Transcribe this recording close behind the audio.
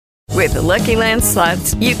With the Lucky Land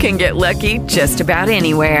Slots, you can get lucky just about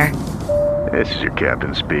anywhere. This is your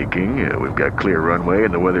captain speaking. We've got clear runway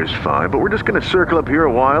and the weather's fine, but we're just going to circle up here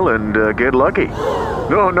a while and get lucky.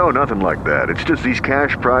 No, nothing like that. It's just these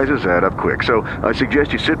cash prizes add up quick. So I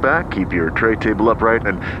suggest you sit back, keep your tray table upright,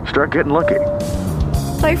 and start getting lucky.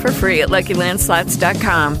 Play for free at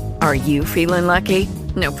LuckyLandSlots.com. Are you feeling lucky?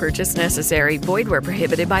 No purchase necessary. Void where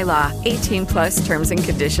prohibited by law. 18 plus terms and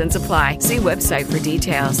conditions apply. See website for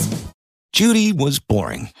details. Judy was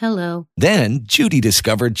boring. Hello. Then Judy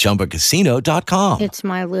discovered ChumbaCasino.com. It's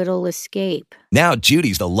my little escape. Now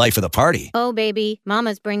Judy's the life of the party. Oh, baby,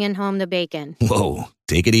 mama's bringing home the bacon. Whoa,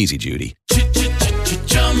 take it easy, Judy.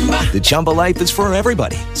 The Chumba life is for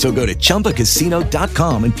everybody. So go to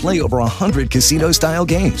ChumbaCasino.com and play over 100 casino-style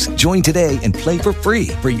games. Join today and play for free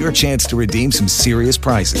for your chance to redeem some serious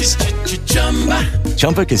prizes.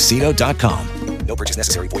 ChumbaCasino.com. No purchase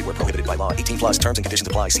necessary. Void where prohibited by law. 18 plus terms and conditions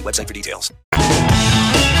apply. See website for details.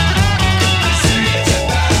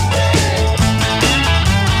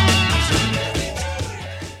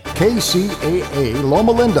 KCAA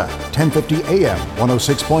Loma Linda, 1050 AM,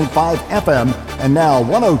 106.5 FM, and now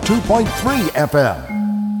 102.3 FM.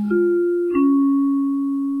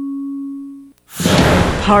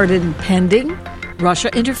 Pardon pending?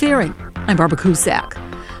 Russia interfering. I'm Barbara Cusack.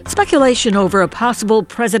 Speculation over a possible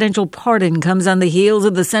presidential pardon comes on the heels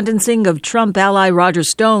of the sentencing of Trump ally Roger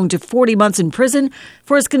Stone to 40 months in prison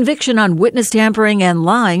for his conviction on witness tampering and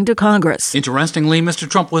lying to Congress. Interestingly, Mr.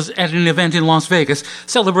 Trump was at an event in Las Vegas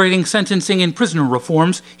celebrating sentencing and prisoner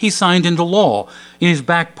reforms he signed into law. In his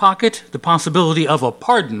back pocket, the possibility of a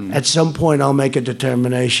pardon. At some point, I'll make a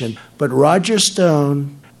determination. But Roger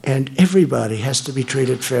Stone and everybody has to be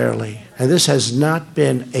treated fairly. And this has not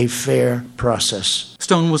been a fair process.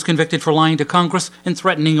 Stone was convicted for lying to Congress and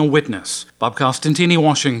threatening a witness. Bob Costantini,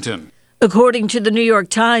 Washington. According to the New York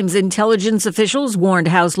Times, intelligence officials warned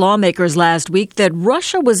House lawmakers last week that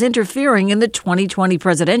Russia was interfering in the 2020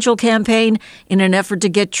 presidential campaign in an effort to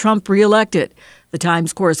get Trump reelected. The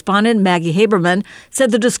Times correspondent Maggie Haberman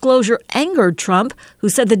said the disclosure angered Trump, who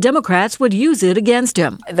said the Democrats would use it against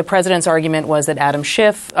him. The president's argument was that Adam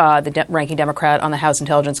Schiff, the ranking Democrat on the House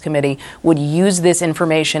Intelligence Committee, would use this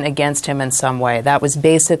information against him in some way. That was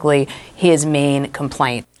basically his main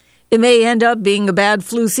complaint. It may end up being a bad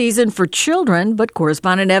flu season for children, but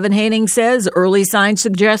correspondent Evan Haining says early signs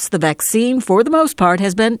suggest the vaccine, for the most part,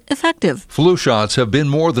 has been effective. Flu shots have been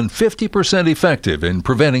more than 50% effective in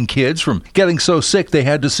preventing kids from getting so sick they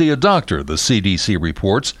had to see a doctor, the CDC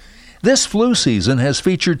reports. This flu season has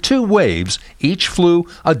featured 2 waves, each flu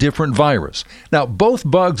a different virus. Now, both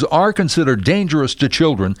bugs are considered dangerous to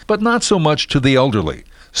children, but not so much to the elderly.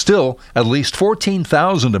 Still, at least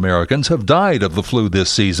 14,000 Americans have died of the flu this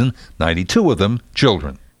season, 92 of them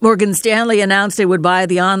children. Morgan Stanley announced it would buy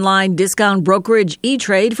the online discount brokerage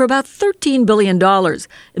E-Trade for about $13 billion.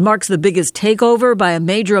 It marks the biggest takeover by a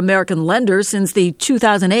major American lender since the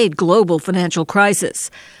 2008 global financial crisis.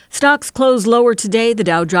 Stocks closed lower today, the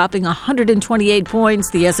Dow dropping 128 points,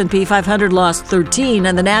 the S&P 500 lost 13,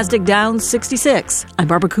 and the Nasdaq down 66. I'm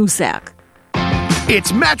Barbara Cusack.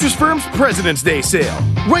 It's Mattress Firm's President's Day sale.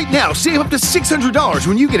 Right now, save up to $600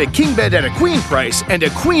 when you get a king bed at a queen price and a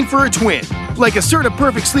queen for a twin. Like a Serta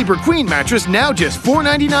Perfect Sleeper Queen mattress, now just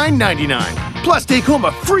 $499.99. Plus, take home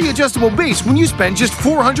a free adjustable base when you spend just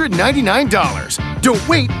 $499. Don't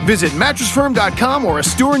wait. Visit MattressFirm.com or a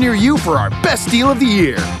store near you for our best deal of the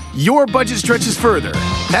year. Your budget stretches further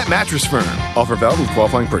at Mattress Firm. Offer valid with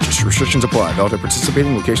qualifying purchase. Restrictions apply. Valid at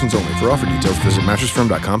participating locations only. For offer details, visit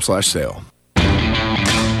MattressFirm.com/sale.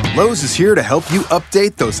 Lowe's is here to help you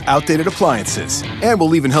update those outdated appliances. And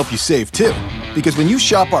we'll even help you save, too. Because when you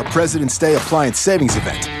shop our President's Day Appliance Savings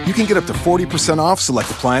Event, you can get up to 40% off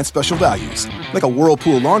select appliance special values, like a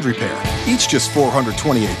Whirlpool laundry pair, each just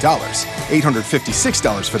 $428,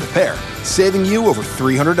 $856 for the pair, saving you over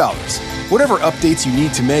 $300. Whatever updates you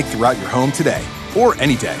need to make throughout your home today, or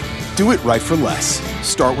any day, do it right for less.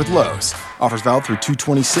 Start with Lowe's. Offers valid through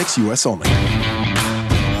 2/26 U.S. only.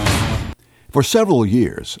 For several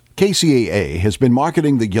years, KCAA has been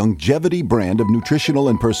marketing the Youngevity brand of nutritional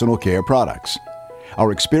and personal care products.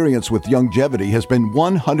 Our experience with Youngevity has been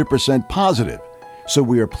 100% positive, so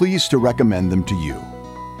we are pleased to recommend them to you.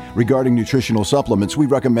 Regarding nutritional supplements, we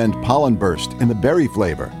recommend Pollen Burst in the berry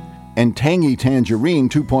flavor and Tangy Tangerine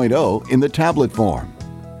 2.0 in the tablet form.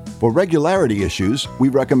 For regularity issues, we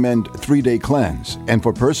recommend 3-Day Cleanse, and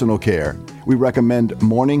for personal care, we recommend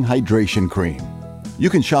Morning Hydration Cream. You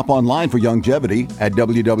can shop online for Youngevity at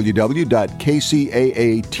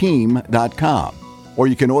www.kcaateam.com, or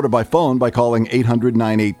you can order by phone by calling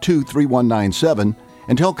 800-982-3197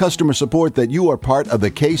 and tell customer support that you are part of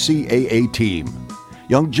the KCAA team.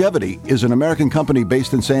 Youngevity is an American company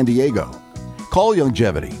based in San Diego. Call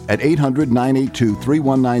Youngevity at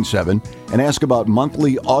 800-982-3197 and ask about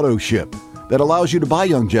monthly auto ship that allows you to buy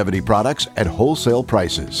Youngevity products at wholesale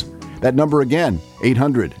prices. That number again,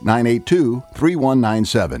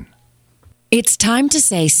 800-982-3197. It's time to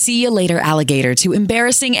say see you later, alligator, to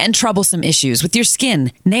embarrassing and troublesome issues with your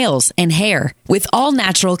skin, nails, and hair with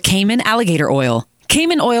all-natural Cayman alligator oil.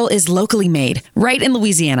 Cayman oil is locally made, right in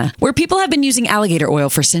Louisiana, where people have been using alligator oil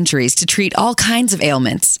for centuries to treat all kinds of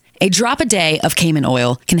ailments. A drop a day of Cayman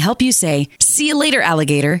oil can help you say, see you later,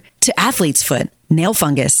 alligator, to athlete's foot, nail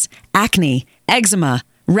fungus, acne, eczema,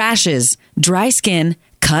 rashes, dry skin,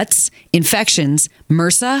 cuts, infections,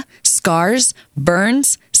 MRSA, scars,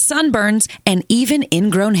 burns, sunburns, and even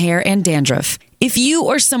ingrown hair and dandruff. If you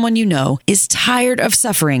or someone you know is tired of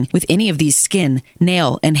suffering with any of these skin,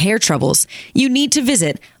 nail, and hair troubles, you need to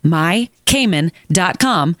visit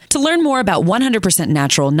mycayman.com to learn more about 100%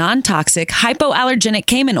 natural, non-toxic, hypoallergenic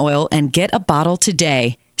Cayman oil and get a bottle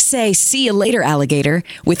today. Say, see you later, alligator,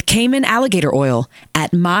 with Cayman alligator oil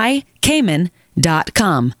at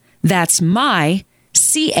mycayman.com. That's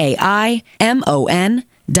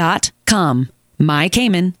mycayman.com.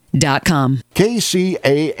 mycayman.com.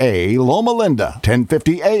 KCAA Loma Linda,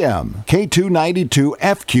 1050 AM,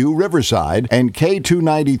 K292FQ Riverside, and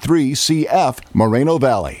K293CF Moreno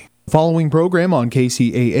Valley. The following program on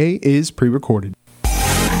KCAA is pre-recorded.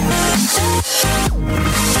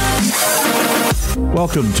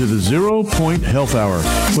 Welcome to the 0 Point Health Hour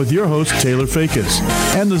with your host, Taylor Fakis,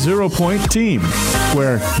 and the 0 Point team,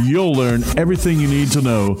 where you'll learn everything you need to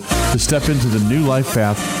know to step into the new life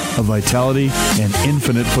path of vitality and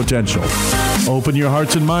infinite potential. Open your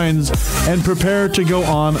hearts and minds and prepare to go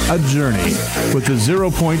on a journey with the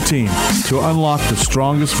 0 Point team to unlock the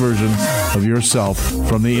strongest version of yourself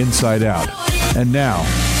from the inside out. And now,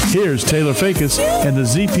 here's Taylor Fakis and the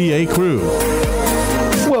ZPA crew.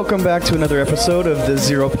 Welcome back to another episode of the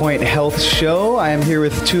 0 Point Health Show. I am here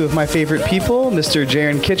with two of my favorite people, Mr.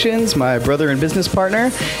 Jaron Kitchens, my brother and business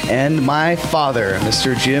partner, and my father,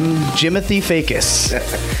 Mr. Jimothy Fakis.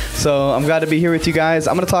 So I'm glad to be here with you guys.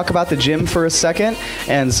 I'm going to talk about the gym for a second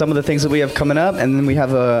and some of the things that we have coming up, and then we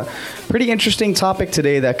have a pretty interesting topic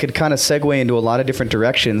today that could kind of segue into a lot of different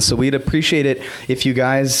directions. So we'd appreciate it if you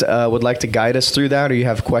guys would like to guide us through that, or you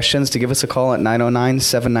have questions, to give us a call at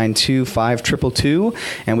 909-792-5222.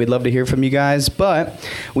 And we'd love to hear from you guys. But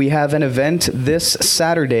we have an event this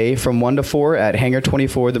Saturday from 1 to 4 at Hangar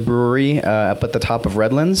 24, the brewery up at the top of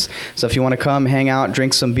Redlands. So if you want to come, hang out,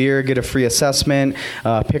 drink some beer, get a free assessment,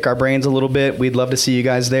 pick our brains a little bit, we'd love to see you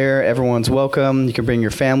guys there. Everyone's welcome. You can bring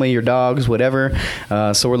your family, your dogs, whatever.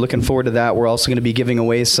 So we're looking forward to that. We're also going to be giving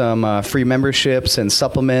away some free memberships and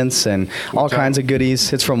supplements and all kinds of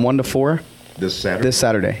goodies. It's from 1 to 4. This Saturday? This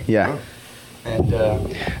Saturday, yeah. Oh. And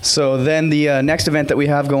so then the next event that we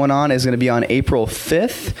have going on is going to be on April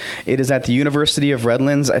 5th. It is at the University of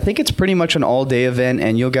Redlands. I think it's pretty much an all-day event,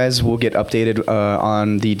 and you guys will get updated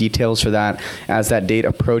on the details for that as that date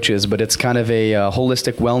approaches. But it's kind of a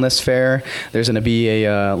holistic wellness fair. There's going to be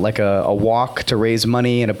a walk to raise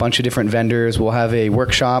money and a bunch of different vendors. We'll have a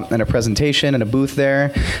workshop and a presentation and a booth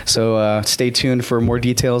there. So stay tuned for more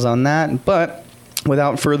details on that. But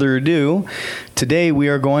without further ado, today we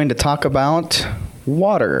are going to talk about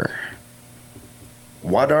water.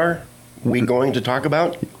 What are we going to talk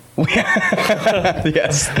about?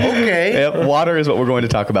 Yes. Okay. Yep, water is what we're going to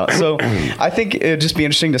talk about. So I think it would just be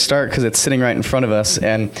interesting to start because it's sitting right in front of us.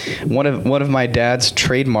 And one of my dad's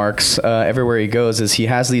trademarks everywhere he goes is he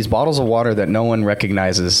has these bottles of water that no one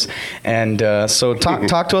recognizes. And so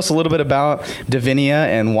talk to us a little bit about Divinia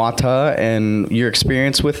and Wata and your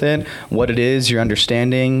experience with it, what it is, your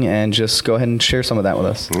understanding, and just go ahead and share some of that with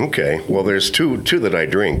us. Okay. Well, there's two that I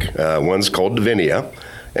drink. One's called Divinia.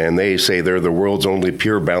 And they say they're the world's only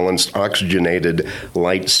pure, balanced, oxygenated,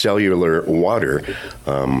 light cellular water.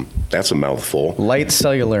 That's a mouthful. Light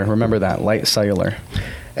cellular. Remember that. Light cellular.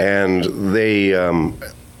 And they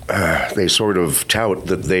sort of tout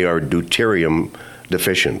that they are deuterium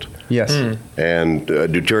deficient. Yes. And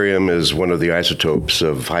deuterium is one of the isotopes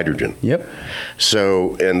of hydrogen. Yep.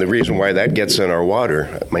 So, and the reason why that gets in our water,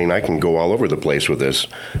 I mean, I can go all over the place with this,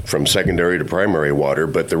 from secondary to primary water,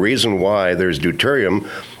 but the reason why there's deuterium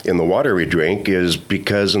in the water we drink is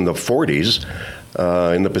because in the 40s,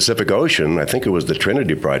 in the Pacific Ocean, I think it was the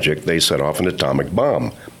Trinity Project, they set off an atomic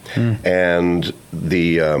bomb. And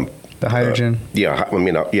the The hydrogen.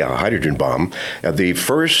 Hydrogen bomb. The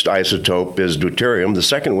first isotope is deuterium. The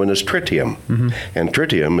second one is tritium. And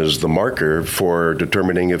tritium is the marker for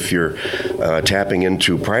determining if you're tapping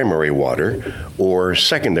into primary water or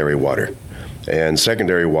secondary water. And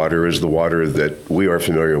secondary water is the water that we are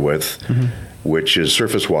familiar with, which is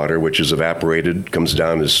surface water, which is evaporated, comes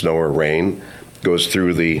down as snow or rain, goes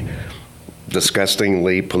through the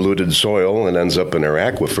disgustingly polluted soil and ends up in our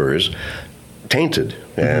aquifers, tainted,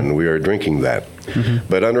 and we are drinking that.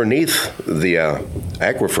 But underneath the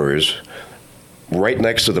aquifers, right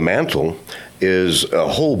next to the mantle, is a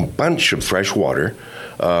whole bunch of fresh water,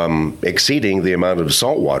 exceeding the amount of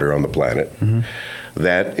salt water on the planet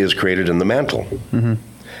that is created in the mantle.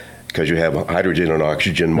 Because you have hydrogen and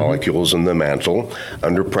oxygen molecules in the mantle.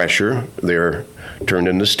 Under pressure, they're turned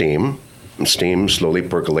into steam, and steam slowly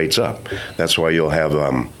percolates up. That's why you'll have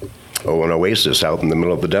an oasis out in the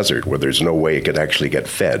middle of the desert where there's no way it could actually get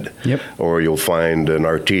fed. Or you'll find an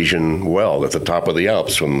artesian well at the top of the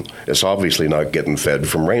Alps when it's obviously not getting fed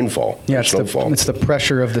from rainfall or snowfall. It's the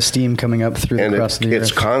pressure of the steam coming up through the crust of the earth.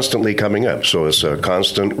 It's constantly coming up, so it's a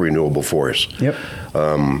constant renewable force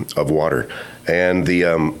of water. And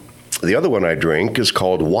the other one I drink is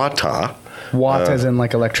called Watt. Watt as in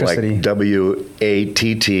like electricity. Like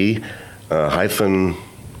WATT hyphen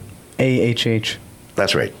AHH.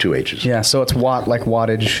 That's right, 2 H's. Yeah, so it's watt like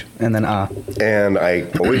wattage and then And I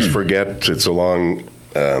always forget, it's a long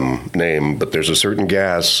name, but there's a certain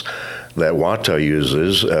gas that Watta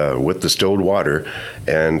uses with distilled water,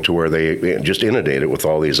 and to where they just inundate it with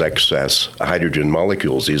all these excess hydrogen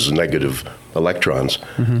molecules, these negative electrons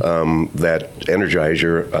that energize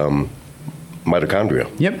your mitochondria.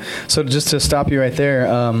 So just to stop you right there,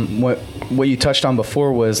 what you touched on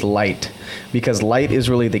before was light, because light is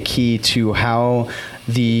really the key to how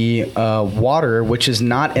the water, which is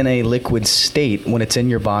not in a liquid state when it's in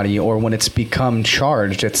your body or when it's become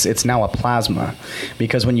charged, it's now a plasma.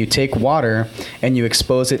 Because when you take water and you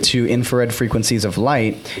expose it to infrared frequencies of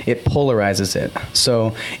light, it polarizes it.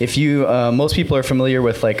 So if you, most people are familiar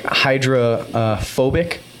with like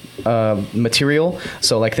hydrophobic material.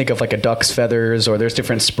 So like think of like a duck's feathers, or there's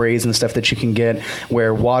different sprays and stuff that you can get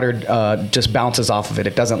where water just bounces off of it.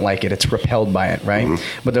 It doesn't like it. It's repelled by it, right?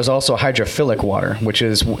 But there's also hydrophilic water, which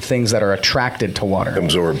is things that are attracted to water.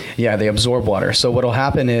 Absorb. Yeah, they absorb water. So what'll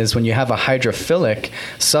happen is when you have a hydrophilic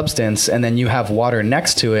substance and then you have water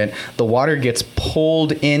next to it, the water gets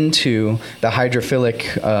pulled into the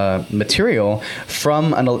hydrophilic material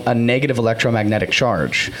from a negative electromagnetic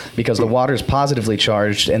charge, because the water is positively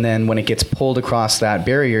charged, and then when it gets pulled across that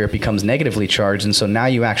barrier, it becomes negatively charged, and so now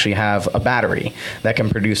you actually have a battery that can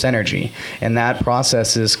produce energy. And that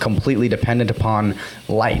process is completely dependent upon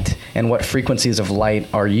light and what frequencies of light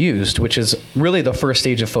are used, which is really the first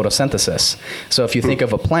stage of photosynthesis. So if you think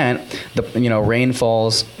of a plant, rain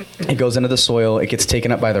falls, it goes into the soil, it gets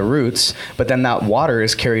taken up by the roots, but then that water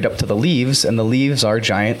is carried up to the leaves, and the leaves are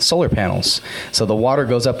giant solar panels. So the water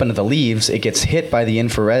goes up into the leaves, it gets hit by the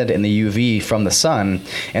infrared and the UV from the sun,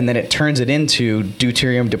 and then it turns it into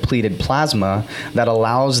deuterium-depleted plasma that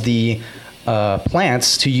allows the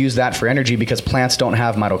plants to use that for energy, because plants don't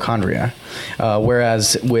have mitochondria.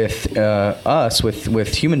 Whereas with us,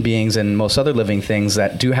 with human beings and most other living things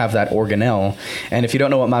that do have that organelle, and if you don't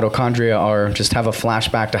know what mitochondria are, just have a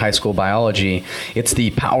flashback to high school biology. It's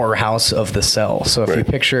the powerhouse of the cell. So if you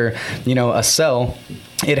picture, a cell,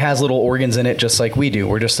 it has little organs in it just like we do.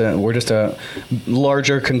 We're just a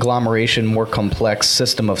larger conglomeration, more complex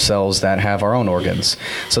system of cells that have our own organs.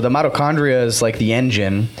 So the mitochondria is like the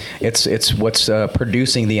engine. It's what's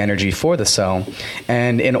producing the energy for the cell.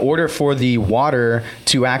 And in order for the water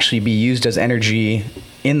to actually be used as energy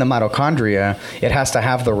in the mitochondria, it has to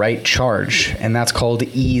have the right charge, and that's called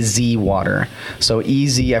EZ water. So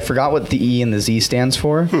EZ, I forgot what the E and the Z stands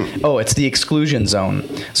for. Oh, it's the exclusion zone.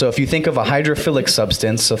 So if you think of a hydrophilic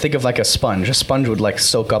substance, so think of like a sponge would like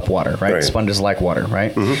soak up water, right? Sponges like water,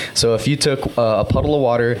 right? So if you took a puddle of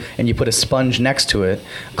water and you put a sponge next to it,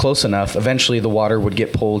 close enough, eventually the water would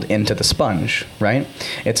get pulled into the sponge, right?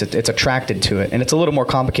 It's attracted to it, and it's a little more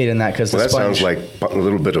complicated than that because the sponge. That sounds like a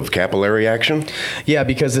little bit of capillary action. Yeah,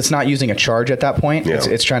 because it's not using a charge at that point. Yeah.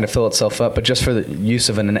 It's trying to fill itself up. But just for the use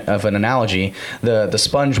of an analogy, the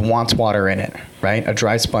sponge wants water in it, right? A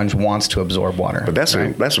dry sponge wants to absorb water. But that's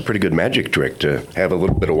a pretty good magic trick, to have a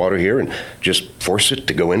little bit of water here and just force it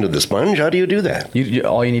to go into the sponge. How do you do that?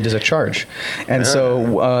 All you need is a charge. And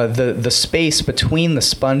so the space between the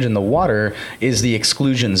sponge and the water is the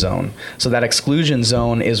exclusion zone. So that exclusion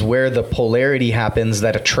zone is where the polarity happens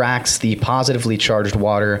that attracts the positively charged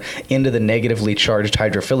water into the negatively charged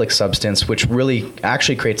hydrophilic substance, which really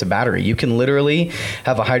actually creates a battery. You can literally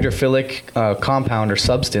have a hydrophilic compound or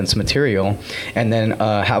substance material and then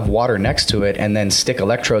have water next to it and then stick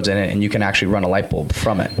electrodes in it, and you can actually run a light bulb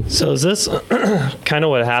from it. So is this kind of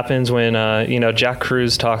what happens when, Jack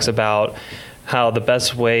Kruse talks about how the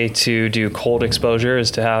best way to do cold exposure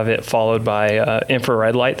is to have it followed by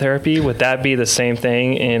infrared light therapy? Would that be the same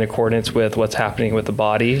thing in accordance with what's happening with the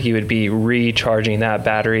body? You would be recharging that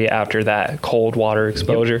battery after that cold water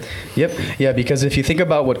exposure? Yep. Yeah, because if you think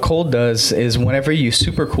about what cold does is whenever you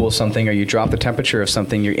supercool something or you drop the temperature of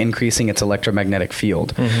something, you're increasing its electromagnetic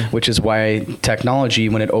field, which is why technology,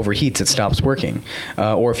 when it overheats, it stops working.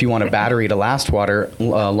 Or if you want a battery to last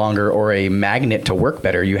longer or a magnet to work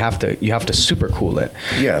better, you have to supercool it.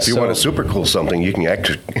 Yeah, if you want to supercool something, you can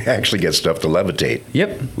actually get stuff to levitate.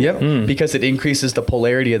 Yep. Because it increases the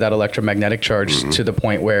polarity of that electromagnetic charge to the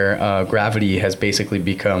point where gravity has basically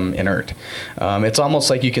become inert. It's almost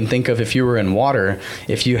like you can think of if you were in water,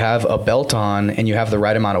 if you have a belt on and you have the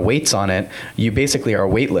right amount of weights on it, you basically are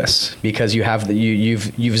weightless because you have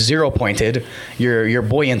you've zero pointed your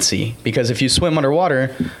buoyancy. Because if you swim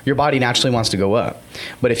underwater, your body naturally wants to go up.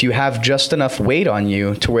 But if you have just enough weight on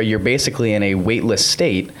you to where you're basically in a weightless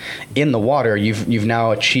state in the water, you've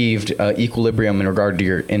now achieved equilibrium in regard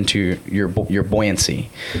to your buoyancy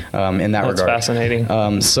in that regard. That's fascinating.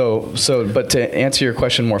 But to answer your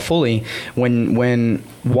question more fully, when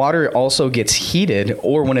water also gets heated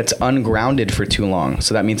or when it's ungrounded for too long,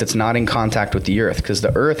 so that means it's not in contact with the earth, because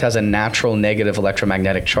the earth has a natural negative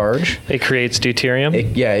electromagnetic charge. It creates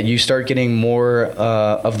deuterium? You start getting more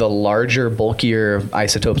of the larger, bulkier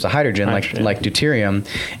isotopes of hydrogen. Like deuterium.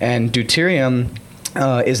 And deuterium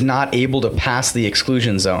is not able to pass the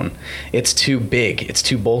exclusion zone. It's too big, it's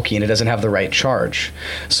too bulky, and it doesn't have the right charge.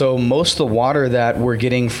 So most of the water that we're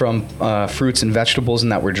getting from fruits and vegetables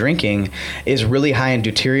and that we're drinking is really high in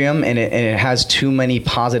deuterium, and it has too many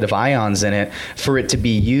positive ions in it for it to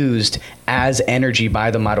be used as energy by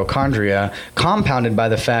the mitochondria, compounded by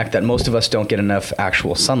the fact that most of us don't get enough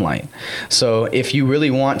actual sunlight. So if you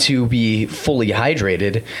really want to be fully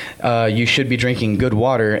hydrated, you should be drinking good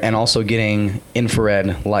water and also getting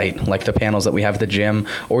infrared light, like the panels that we have at the gym,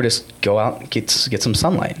 or just go out and get some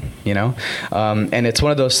sunlight, And it's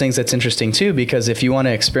one of those things that's interesting too, because if you want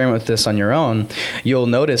to experiment with this on your own, you'll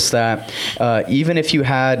notice that even if you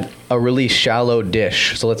had a really shallow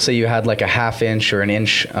dish, so let's say you had like a half inch or an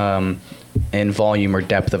inch in volume or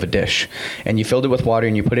depth of a dish, and you filled it with water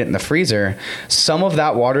and you put it in the freezer, some of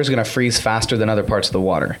that water is going to freeze faster than other parts of the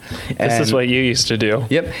water. This is what you used to do.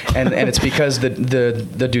 Yep, and it's because the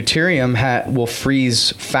deuterium will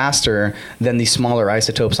freeze faster than the smaller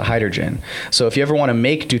isotopes of hydrogen. So if you ever want to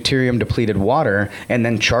make deuterium depleted water and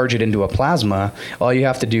then charge it into a plasma, all you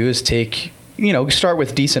have to do is start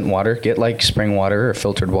with decent water, get like spring water or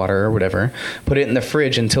filtered water or whatever, put it in the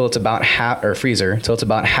fridge until it's about freezer, until it's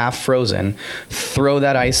about half frozen, throw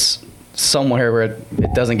that ice somewhere where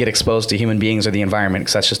it doesn't get exposed to human beings or the environment,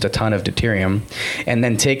 because that's just a ton of deuterium, and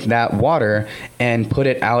then take that water and put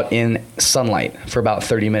it out in sunlight for about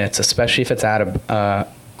 30 minutes, especially if it's at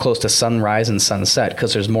close to sunrise and sunset,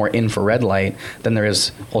 because there's more infrared light than there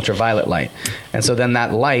is ultraviolet light. And so then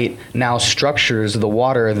that light now structures the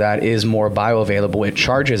water that is more bioavailable. It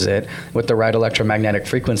charges it with the right electromagnetic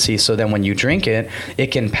frequency, so then when you drink it, it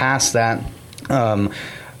can pass that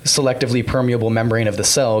selectively permeable membrane of the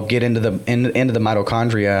cell, get into the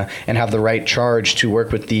mitochondria, and have the right charge to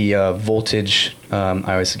work with the voltage.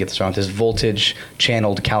 I always get this wrong. This voltage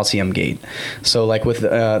channeled calcium gate. So like with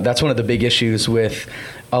that's one of the big issues with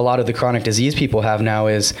a lot of the chronic disease people have now,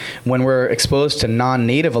 is when we're exposed to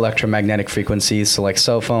non-native electromagnetic frequencies, so like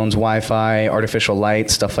cell phones, Wi-Fi, artificial light,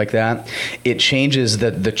 stuff like that, it changes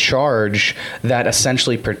the charge that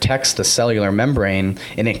essentially protects the cellular membrane,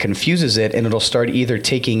 and it confuses it, and it'll start either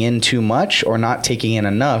taking in too much or not taking in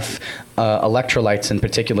enough electrolytes, and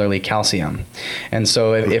particularly calcium. And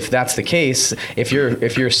so if that's the case, if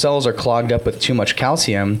your cells are clogged up with too much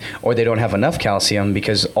calcium, or they don't have enough calcium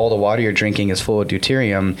because all the water you're drinking is full of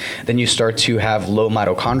deuterium, then you start to have low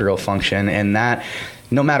mitochondrial function, and that,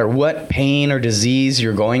 no matter what pain or disease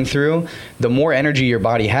you're going through, the more energy your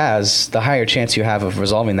body has, the higher chance you have of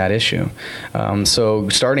resolving that issue. So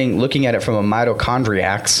looking at it from a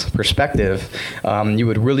mitochondriac's perspective, you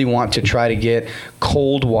would really want to try to get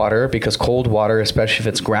cold water, because cold water, especially if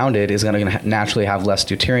it's grounded, is going to naturally have less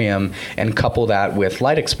deuterium, and couple that with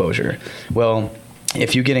light exposure. Well,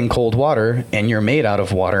 if you get in cold water and you're made out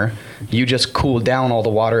of water, you just cool down all the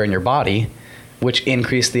water in your body, which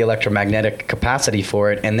increase the electromagnetic capacity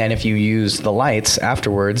for it. And then if you use the lights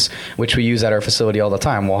afterwards, which we use at our facility all the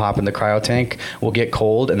time, we'll hop in the cryo tank, we'll get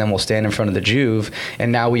cold, and then we'll stand in front of the Juve.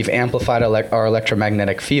 And now we've amplified our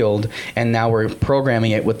electromagnetic field, and now we're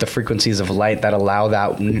programming it with the frequencies of light that allow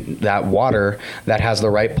that water that has the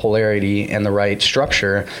right polarity and the right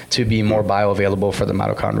structure to be more bioavailable for the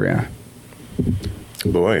mitochondria.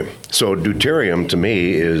 Boy, so deuterium to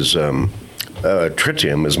me is,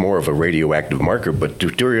 tritium is more of a radioactive marker, but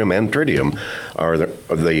deuterium and tritium are the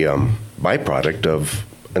byproduct of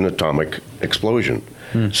an atomic explosion.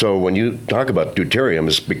 So when you talk about deuterium,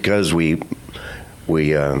 it's because we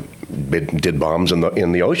did bombs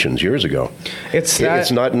in the oceans years ago. It's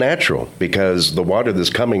not natural, because the water that's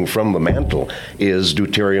coming from the mantle is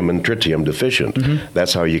deuterium and tritium deficient.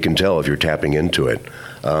 That's how you can tell if you're tapping into it.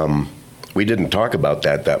 We didn't talk about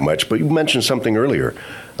that much, but you mentioned something earlier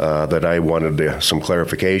that I wanted some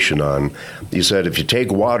clarification on. You said if you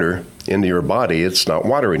take water into your body, it's not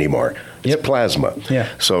water anymore. It's plasma. Yeah.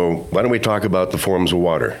 So why don't we talk about the forms of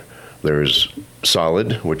water? There's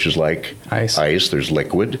solid, which is like ice. There's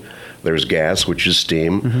liquid. There's gas, which is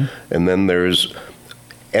steam. And then there's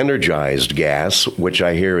energized gas, which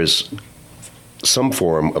I hear is some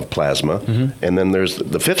form of plasma. And then there's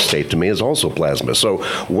the fifth state to me is also plasma. So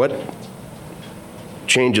what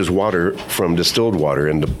changes water from distilled water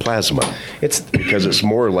into plasma? It's because it's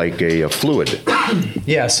more like a fluid.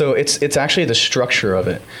 Yeah, so it's actually the structure of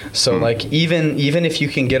it. So like even if you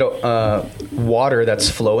can get water that's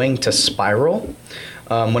flowing to spiral,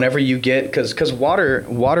 whenever you get, because water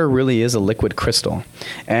really is a liquid crystal,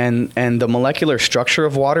 and the molecular structure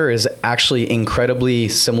of water is actually incredibly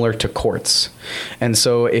similar to quartz. And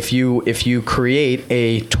so if you create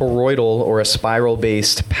a toroidal or a spiral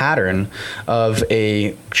based pattern of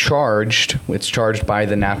a it's charged by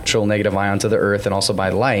the natural negative ions of the earth and also by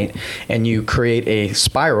light, and you create a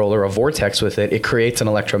spiral or a vortex with it, it creates an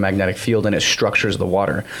electromagnetic field and it structures the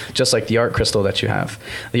water, just like the art crystal that you have.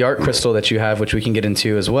 The art crystal that you have, which we can get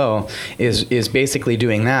into as well, is basically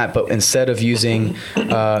doing that, but instead of using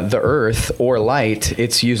the earth or light,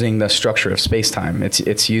 it's using the structure of space-time.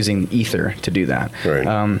 It's using ether to do that,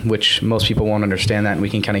 right. Which most people won't understand that, and we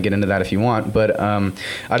can kind of get into that if you want. But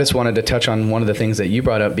I just wanted to touch on one of the things that you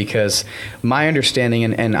brought up, because my understanding,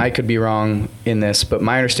 and I could be wrong in this, but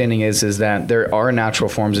my understanding is that there are natural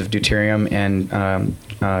forms of deuterium and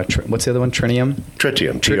what's the other one? Tritium?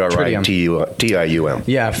 Tritium. Tritium.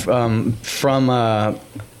 Yeah, from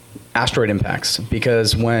asteroid impacts,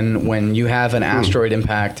 because when you have an asteroid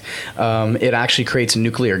impact, it actually creates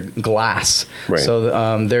nuclear glass. Right.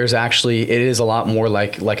 So there's actually, it is a lot more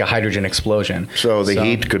like a hydrogen explosion. So the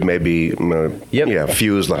heat could maybe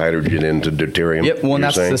fuse the hydrogen into deuterium. Yep. Well, and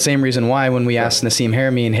that's the same reason why when we asked Nassim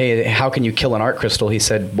Haramein, hey, how can you kill an art crystal? He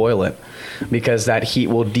said, boil it. Because that heat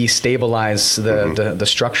will destabilize the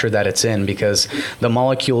structure that it's in, because the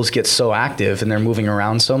molecules get so active and they're moving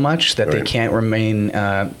around so much that they can't remain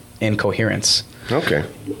in coherence. Okay,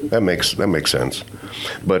 that makes sense.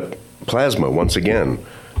 But plasma, once again,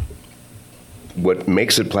 what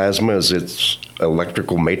makes it plasma is its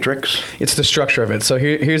electrical matrix? It's the structure of it. So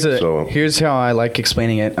here's how I like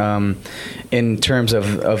explaining it in terms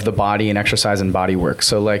of the body and exercise and body work.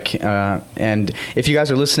 So and if you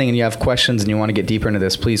guys are listening and you have questions and you want to get deeper into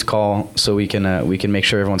this, please call so we can make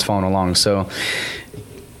sure everyone's following along. So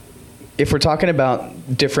if we're talking about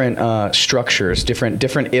different structures,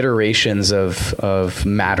 different iterations of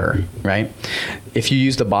matter, right? If you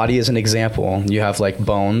use the body as an example, you have like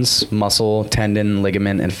bones, muscle, tendon,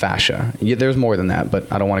 ligament, and fascia. There's more than that,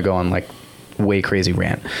 but I don't want to go on like way crazy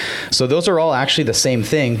rant. So those are all actually the same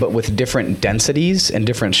thing, but with different densities and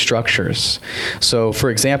different structures. So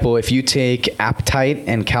for example, if you take apatite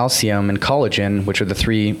and calcium and collagen, which are the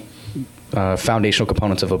three foundational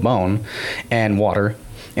components of a bone, and water,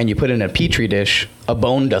 and you put it in a petri dish, a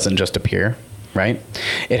bone doesn't just appear, right?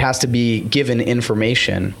 It has to be given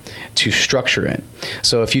information to structure it.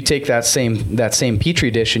 So if you take that same petri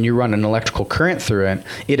dish and you run an electrical current through it,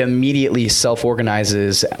 it immediately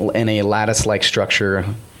self-organizes in a lattice-like structure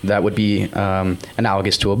that would be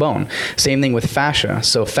analogous to a bone. Same thing with fascia.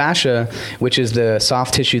 So fascia, which is the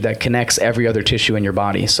soft tissue that connects every other tissue in your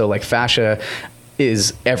body. So like fascia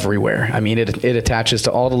is everywhere. I mean, it attaches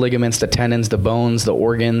to all the ligaments, the tendons, the bones, the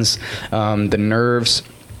organs, the nerves.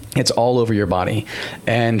 It's all over your body.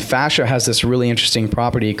 And fascia has this really interesting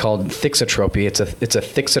property called thixotropy. It's a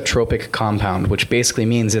thixotropic compound, which basically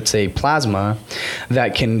means it's a plasma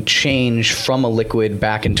that can change from a liquid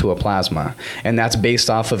back into a plasma. And that's based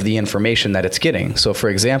off of the information that it's getting. So for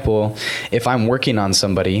example, if I'm working on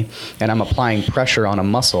somebody and I'm applying pressure on a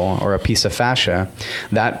muscle or a piece of fascia,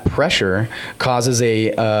 that pressure causes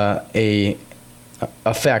a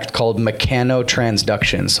effect called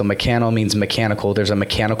mechanotransduction. So mechano means mechanical. There's a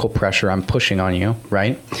mechanical pressure I'm pushing on you,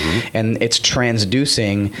 right? Mm-hmm. And it's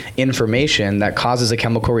transducing information that causes a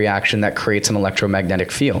chemical reaction that creates an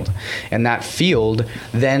electromagnetic field. And that field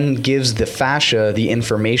then gives the fascia the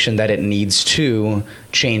information that it needs to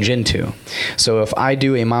change into. So if I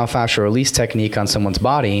do a myofascial release technique on someone's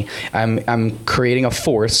body, I'm creating a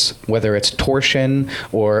force, whether it's torsion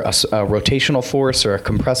or a rotational force or a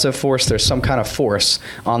compressive force. There's some kind of force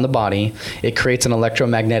on the body. It creates an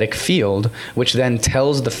electromagnetic field, which then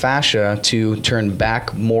tells the fascia to turn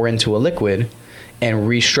back more into a liquid and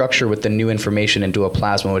restructure with the new information into a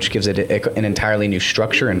plasma, which gives it an entirely new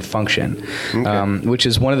structure and function, which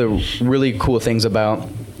is one of the really cool things about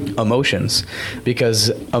emotions,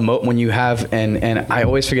 because when you have, and I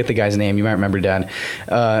always forget the guy's name, you might remember, Dad,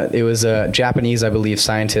 it was a Japanese, I believe,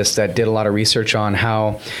 scientist that did a lot of research on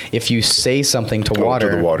how if you say something to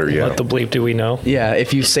water, what the bleep do we know? Yeah,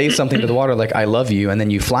 if you say something to the water like I love you and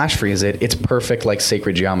then you flash freeze it, it's perfect like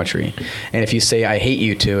sacred geometry. And if you say I hate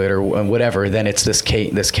you to it or whatever, then it's this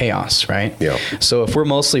chaos, right? Yeah. So if we're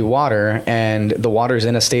mostly water and the water's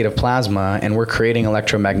in a state of plasma and we're creating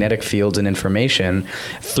electromagnetic fields and information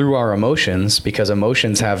through our emotions, because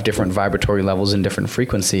emotions have different vibratory levels and different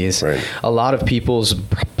frequencies, right. A lot of people's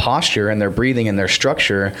posture and their breathing and their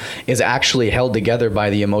structure is actually held together by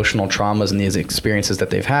the emotional traumas and these experiences that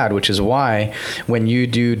they've had, which is why when you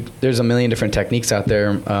do, there's a million different techniques out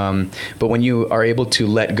there, but when you are able to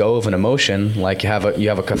let go of an emotion, like you have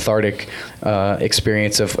a cathartic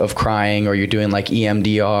experience of crying, or you're doing like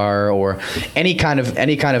EMDR or any kind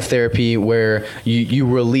of therapy where you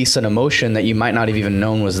release an emotion that you might not have even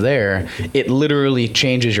known was there, it literally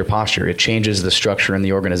changes your posture. It changes the structure and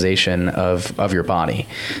the organization of your body.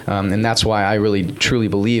 And that's why I really truly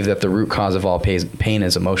believe that the root cause of all pain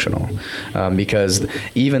is emotional. Because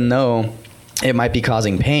even though it might be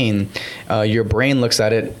causing pain, your brain looks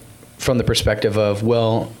at it from the perspective of,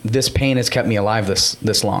 well, this pain has kept me alive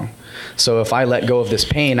this long. So if I let go of this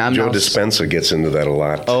pain, Joe Dispenza gets into that a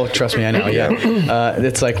lot. Oh, trust me, I know. Yeah,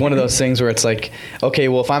 it's like one of those things where it's like, okay,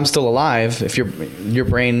 well, if I'm still alive, if your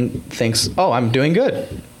brain thinks, oh, I'm doing good,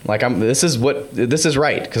 like this is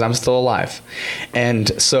right because I'm still alive.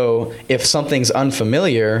 And so if something's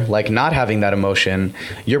unfamiliar, like not having that emotion,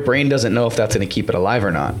 your brain doesn't know if that's going to keep it alive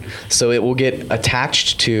or not. So it will get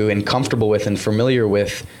attached to and comfortable with and familiar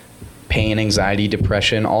with pain, anxiety,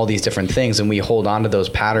 depression, all these different things, and we hold on to those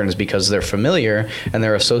patterns because they're familiar and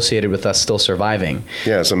they're associated with us still surviving.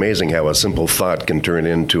 Yeah, it's amazing how a simple thought can turn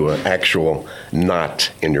into an actual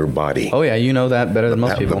knot in your body. Oh yeah, you know that better than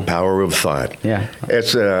most people. The power of thought. Yeah.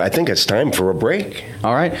 It's. I think it's time for a break.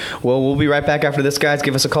 All right. Well, we'll be right back after this, guys.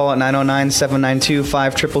 Give us a call at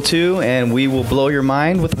 909-792-5222, and we will blow your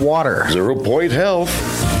mind with water. 0 Point Health.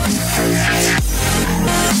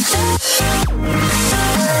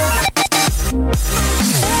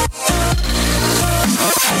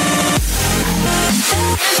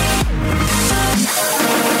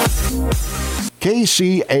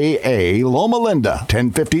 KCAA Loma Linda,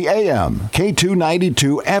 1050 AM,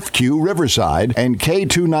 K292FQ Riverside, and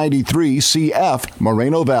K293CF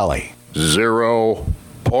Moreno Valley. 0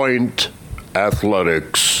 Point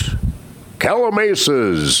Athletics.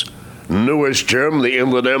 Calamesa's newest gym, the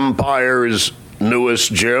Inland Empire's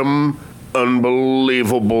newest gym.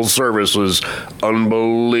 Unbelievable services,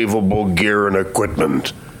 unbelievable gear and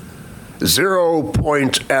equipment. 0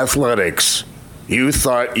 Point Athletics. You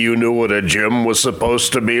thought you knew what a gym was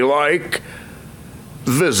supposed to be like?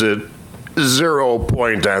 Visit 0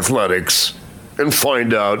 Point Athletics and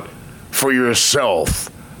find out for yourself,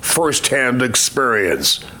 first-hand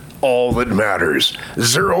experience, all that matters.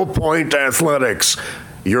 0 Point Athletics.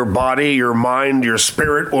 Your body, your mind, your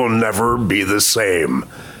spirit will never be the same.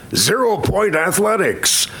 0 Point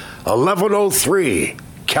Athletics, 1103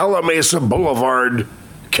 Calamasa Boulevard,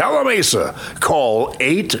 Calamasa. Call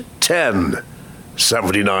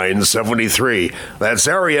 810-7973. That's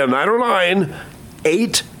area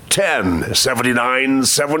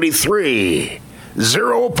 909-810-7973.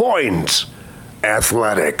 0 Point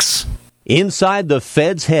Athletics. Inside the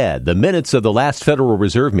Fed's head, the minutes of the last Federal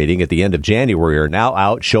Reserve meeting at the end of January are now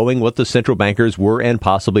out, showing what the central bankers were and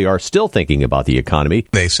possibly are still thinking about the economy.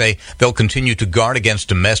 They say they'll continue to guard against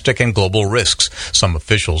domestic and global risks. Some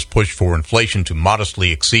officials push for inflation to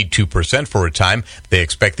modestly exceed 2% for a time. They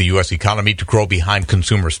expect the U.S. economy to grow behind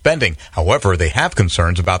consumer spending. However, they have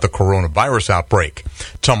concerns about the coronavirus outbreak.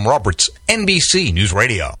 Tom Roberts, NBC News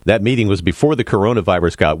Radio. That meeting was before the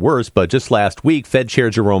coronavirus got worse, but just last week, Fed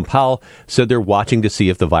Chair Jerome Powell said they're watching to see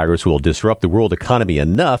if the virus will disrupt the world economy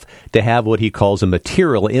enough to have what he calls a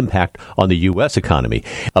material impact on the U.S. economy.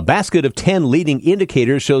 A basket of 10 leading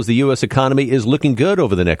indicators shows the U.S. economy is looking good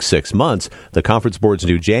over the next 6 months. The Conference Board's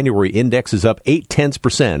new January index is up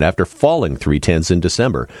 0.8% after falling 0.3 in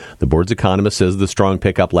December. The board's economist says the strong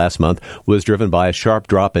pickup last month was driven by a sharp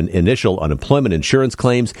drop in initial unemployment insurance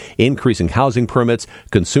claims, increasing housing permits,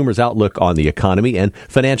 consumers' outlook on the economy, and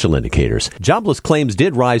financial indicators. Jobless claims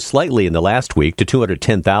did rise slightly in the last week to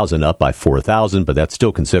 210,000, up by 4,000, but that's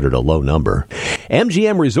still considered a low number.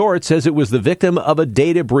 MGM Resorts says it was the victim of a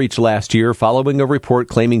data breach last year following a report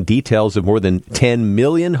claiming details of more than 10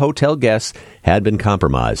 million hotel guests had been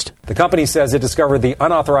compromised. The company says it discovered the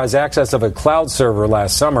unauthorized access of a cloud server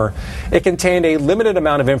last summer. It contained a limited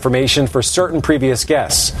amount of information for certain previous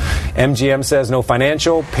guests. MGM says no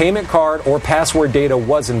financial, payment card, or password data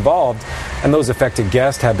was involved, and those affected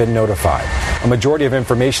guests have been notified. A majority of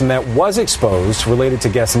information that was exposed related to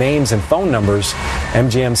guest names and phone numbers.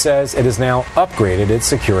 MGM says it has now upgraded its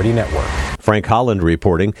security network. Frank Holland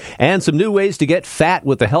reporting. And some new ways to get fat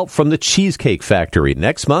with the help from the Cheesecake Factory.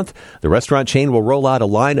 Next month, the restaurant chain will roll out a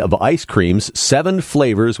line of ice creams, 7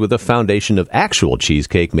 flavors with a foundation of actual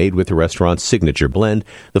cheesecake made with the restaurant's signature blend.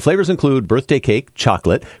 The flavors include birthday cake,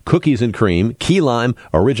 chocolate, cookies and cream, key lime,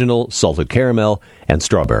 original, salted caramel, and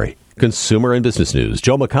strawberry. Consumer and Business News.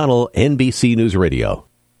 Joe McConnell, NBC News Radio.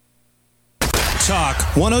 Talk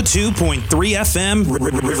 102.3 FM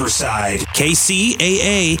Riverside.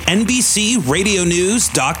 KCAA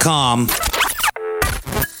NBCRadioNews.com.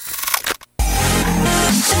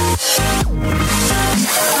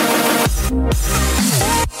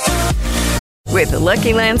 With the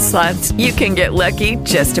Lucky Land Slots, you can get lucky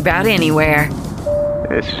just about anywhere.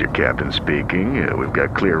 This is your captain speaking. We've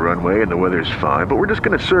got clear runway and the weather's fine, but we're just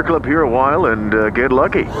going to circle up here a while and get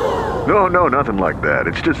lucky. No, nothing like that.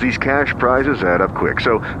 It's just these cash prizes add up quick.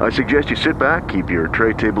 So I suggest you sit back, keep your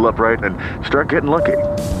tray table upright, and start getting lucky.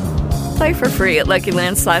 Play for free at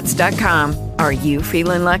LuckyLandSlots.com. Are you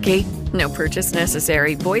feeling lucky? No purchase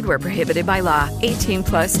necessary. Void where prohibited by law.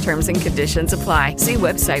 18+ terms and conditions apply. See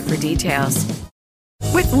website for details.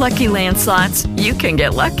 With Lucky Land Slots, you can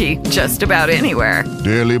get lucky just about anywhere.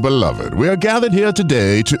 Dearly beloved, we are gathered here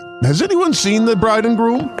today to... Has anyone seen the bride and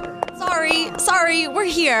groom? Sorry, we're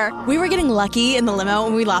here. We were getting lucky in the limo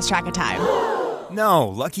and we lost track of time. No,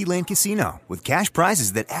 Lucky Land Casino, with cash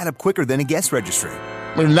prizes that add up quicker than a guest registry.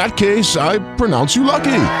 In that case, I pronounce you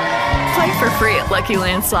lucky. Play for free at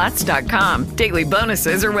LuckyLandSlots.com. Daily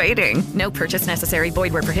bonuses are waiting. No purchase necessary.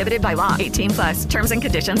 Void where prohibited by law. 18+. Terms and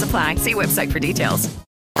conditions apply. See website for details.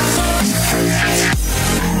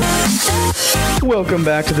 Welcome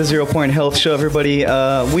back to the 0 Point Health Show, everybody.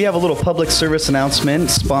 We have a little public service announcement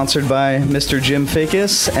sponsored by Mr. Jim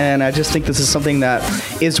Fakis, and I just think this is something that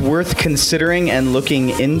is worth considering and looking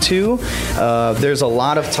into. There's a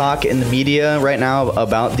lot of talk in the media right now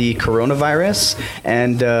about the coronavirus,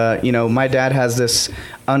 and my dad has this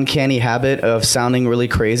uncanny habit of sounding really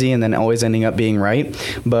crazy and then always ending up being right.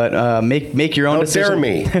 But make your own decision.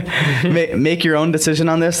 Make your own decision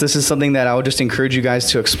on this. This is something that I would just encourage you guys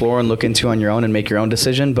to explore and look into on your own and make your own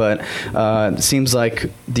decision. But it seems like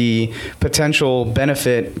the potential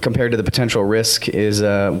benefit compared to the potential risk is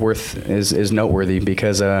noteworthy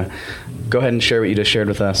because go ahead and share what you just shared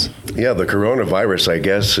with us. Yeah, the coronavirus, I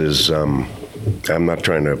guess, is I'm not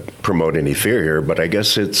trying to promote any fear here, but I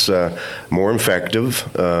guess it's more infective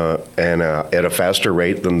and at a faster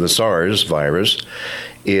rate than the SARS virus.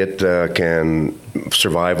 It can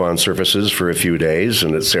survive on surfaces for a few days,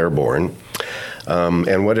 and it's airborne.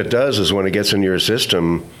 And what it does is when it gets into your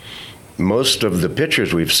system, most of the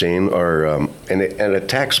pictures we've seen are, and it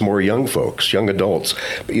attacks more young folks, young adults.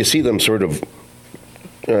 But you see them sort of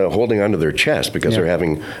holding onto their chest because they're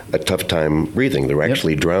having a tough time breathing. They're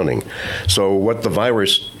actually drowning. So what the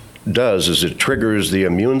virus does is it triggers the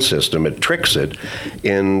immune system. It tricks it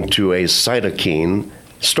into a cytokine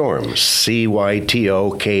storm,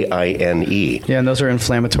 Cytokine. Yeah, and those are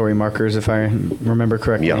inflammatory markers, if I remember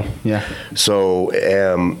correctly. Yeah. So,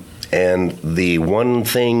 and the one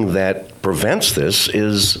thing that prevents this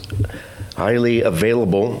is highly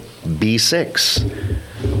available B6.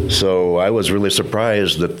 So I was really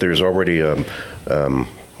surprised that there's already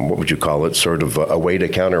what would you call it, sort of a way to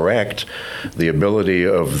counteract the ability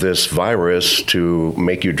of this virus to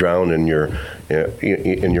make you drown in your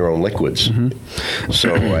own liquids. Mm-hmm.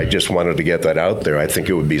 So I just wanted to get that out there. I think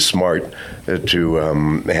it would be smart to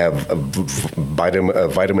have a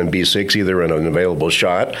vitamin B6 either in an available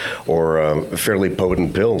shot or fairly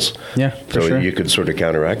potent pills. Yeah, for sure. You could sort of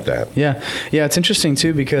counteract that. Yeah, it's interesting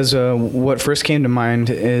too because what first came to mind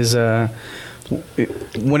is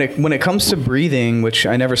when it comes to breathing, which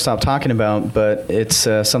I never stop talking about, but it's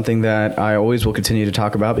something that I always will continue to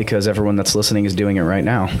talk about because everyone that's listening is doing it right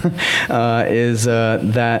now, is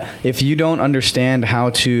that if you don't understand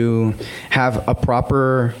how to have a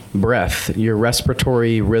proper breath, your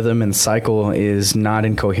respiratory rhythm and cycle is not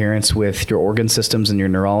in coherence with your organ systems and your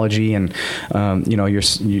neurology and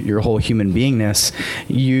your whole human beingness,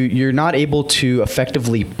 you're not able to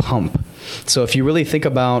effectively pump. So if you really think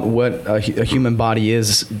about what a human body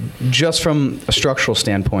is, just from a structural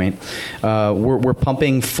standpoint, we're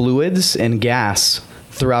pumping fluids and gas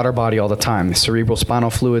throughout our body all the time. The cerebral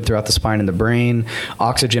spinal fluid throughout the spine and the brain,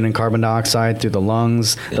 oxygen and carbon dioxide through the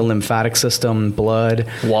lungs, the lymphatic system, blood.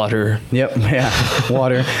 Water. Yep, yeah,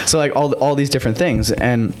 water. So like all these different things.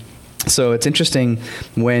 And so it's interesting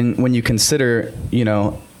when you consider,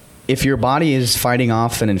 if your body is fighting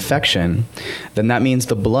off an infection, then that means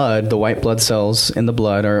the white blood cells in the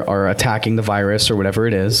blood are attacking the virus or whatever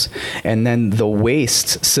it is. And then the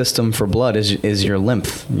waste system for blood is your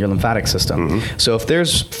lymphatic system. Mm-hmm. So if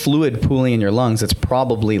there's fluid pooling in your lungs, it's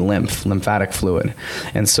probably lymphatic fluid.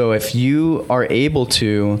 And so if you are able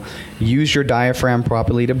to use your diaphragm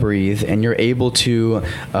properly to breathe, and you're able to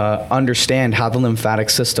understand how the lymphatic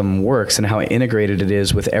system works and how integrated it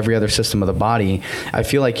is with every other system of the body, I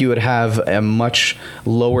feel like you would have a much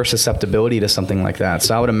lower susceptibility to something like that.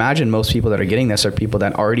 So I would imagine most people that are getting this are people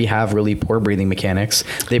that already have really poor breathing mechanics.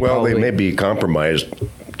 They may be compromised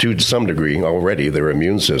to some degree already, their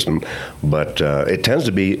immune system, but it tends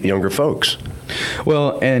to be younger folks.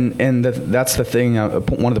 Well, that's the thing.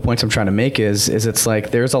 One of the points I'm trying to make is it's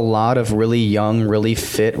like there's a lot of really young, really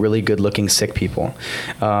fit, really good-looking sick people,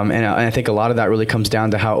 and I think a lot of that really comes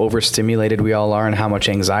down to how overstimulated we all are and how much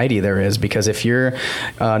anxiety there is. Because if you're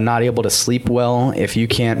not able to sleep well, if you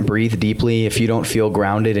can't breathe deeply, if you don't feel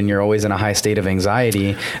grounded, and you're always in a high state of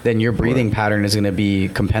anxiety, then your breathing pattern is going to be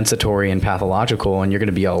compensatory and pathological, and you're going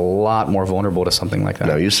to be a lot more vulnerable to something like that.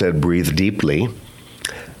 Now, you said breathe deeply,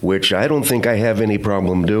 which I don't think I have any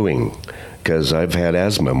problem doing because I've had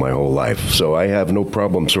asthma my whole life. So I have no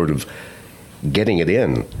problem sort of getting it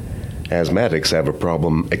in. Asthmatics have a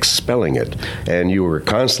problem expelling it. And you were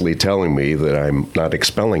constantly telling me that I'm not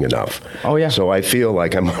expelling enough. Oh, yeah. So I feel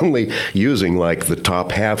like I'm only using like the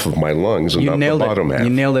top half of my lungs and not the bottom half. You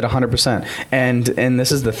nailed it 100%. And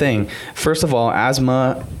this is the thing. First of all,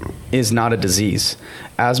 asthma is not a disease.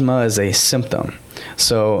 Asthma is a symptom.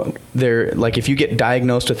 So if you get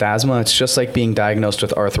diagnosed with asthma, it's just like being diagnosed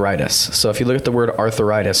with arthritis. So if you look at the word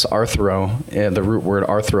arthritis, the root word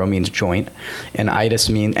arthro means joint, and itis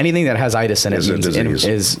means anything that has itis in it means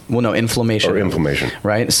inflammation. Or inflammation.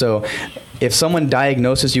 Right? So if someone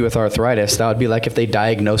diagnoses you with arthritis, that would be like if they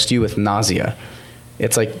diagnosed you with nausea.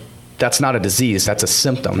 It's like, that's not a disease, that's a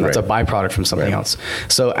symptom. That's a byproduct from something else.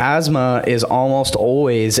 So asthma is almost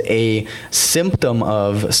always a symptom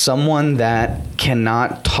of someone that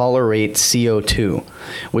cannot tolerate CO2,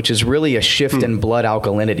 which is really a shift in blood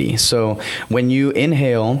alkalinity. So when you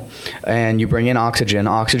inhale and you bring in oxygen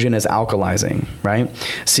is alkalizing, right?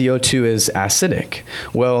 CO2 is acidic.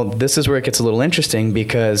 Well, this is where it gets a little interesting,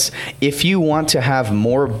 because if you want to have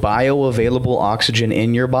more bioavailable oxygen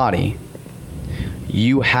in your body,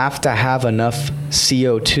 you have to have enough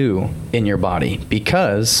CO2 in your body,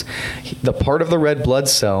 because the part of the red blood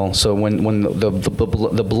cell, so when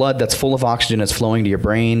the blood that's full of oxygen is flowing to your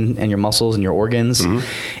brain and your muscles and your organs,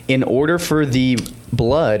 in order for the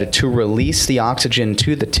blood to release the oxygen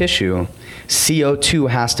to the tissue,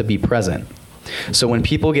 CO2 has to be present. So when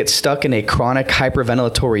people get stuck in a chronic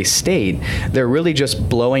hyperventilatory state, they're really just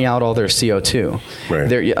blowing out all their CO2. Right.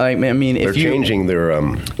 They're changing their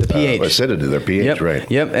the pH, acidity, their pH, yep. right?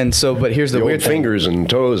 Yep. And so, but here's the weird thing: fingers and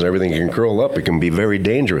toes and everything can curl up. It can be very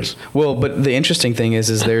dangerous. Well, but the interesting thing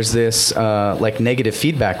is there's this negative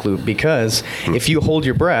feedback loop, because if you hold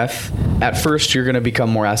your breath, at first you're going to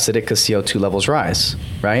become more acidic because CO2 levels rise,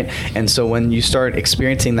 right? And so when you start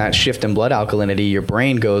experiencing that shift in blood alkalinity, your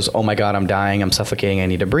brain goes, "Oh my God, I'm dying. I'm suffocating. I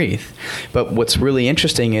need to breathe." But what's really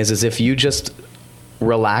interesting is if you just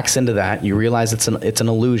relax into that, you realize it's an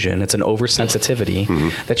illusion, it's an oversensitivity,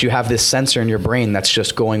 that you have this sensor in your brain that's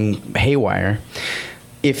just going haywire.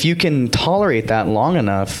 if you can tolerate that long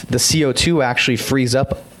enough, the CO2 actually frees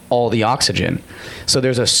up all the oxygen. So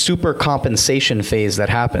there's a super compensation phase that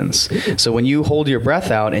happens. So when you hold your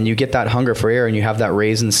breath out and you get that hunger for air and you have that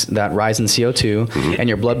rise in CO2 and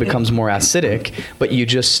your blood becomes more acidic, but you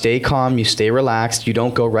just stay calm, you stay relaxed, you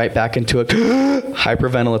don't go right back into a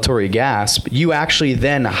hyperventilatory gasp, you actually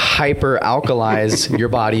then hyper-alkalize your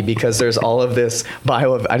body because there's all of this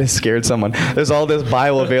I just scared someone. There's all this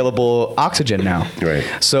bioavailable oxygen now. Right.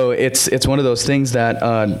 So it's one of those things that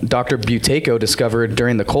Dr. Buteyko discovered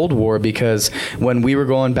during the Cold War, because when we were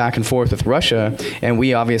going back and forth with Russia, and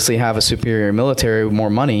we obviously have a superior military with more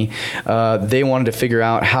money, they wanted to figure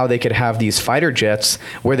out how they could have these fighter jets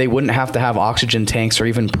where they wouldn't have to have oxygen tanks or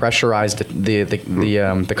even pressurize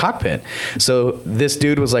the cockpit. So this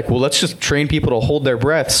dude was like, well, let's just train people to hold their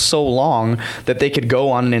breath so long that they could go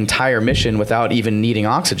on an entire mission without even needing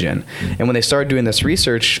oxygen. And when they started doing this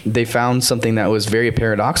research, they found something that was very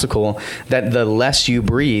paradoxical, that the less you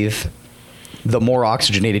breathe, the more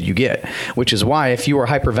oxygenated you get, which is why if you were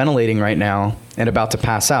hyperventilating right now and about to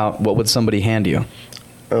pass out, what would somebody hand you?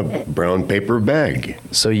 A brown paper bag.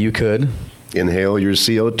 So you could inhale your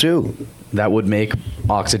CO2. That would make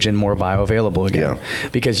oxygen more bioavailable again. Yeah.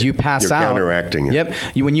 Because you pass out. You're counteracting it. Yep.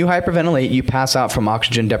 When you hyperventilate, you pass out from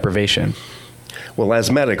oxygen deprivation. Well,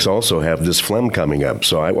 asthmatics also have this phlegm coming up,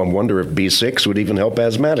 so I wonder if B6 would even help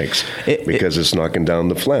asthmatics because it's knocking down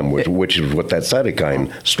the phlegm, which is what that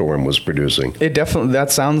cytokine storm was producing. It definitely,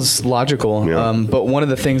 that sounds logical. Yeah. But one of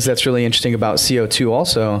the things that's really interesting about CO2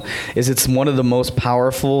 also is it's one of the most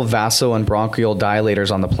powerful vaso and bronchial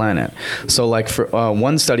dilators on the planet. So, like for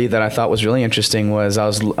one study that I thought was really interesting was I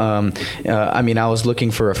was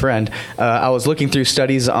looking for a friend. I was looking through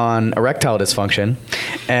studies on erectile dysfunction,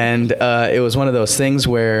 and it was one of those things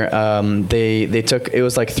where they took, it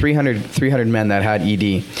was like 300 men that had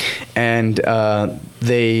ED, and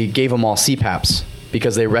they gave them all CPAPs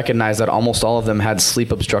because they recognized that almost all of them had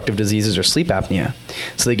sleep obstructive diseases or sleep apnea.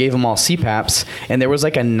 So they gave them all CPAPs, and there was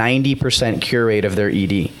like a 90% cure rate of their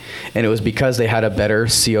ED. And it was because they had a better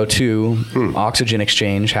CO2 oxygen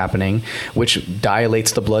exchange happening, which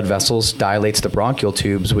dilates the blood vessels, dilates the bronchial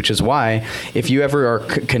tubes, which is why if you ever are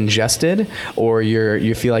congested or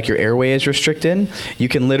you feel like your airway is restricted, you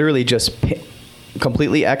can literally just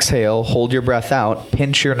completely exhale, hold your breath out,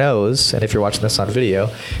 pinch your nose, and if you're watching this on video,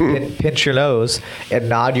 pinch your nose and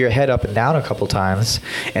nod your head up and down a couple times,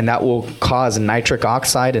 and that will cause nitric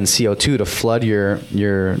oxide and CO2 to flood your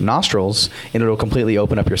nostrils, and it'll completely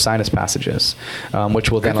open up your sinus passages,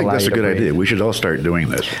 which will then allow you to breathe. I think that's a good idea. We should all start doing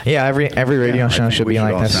this. Yeah, every radio show should be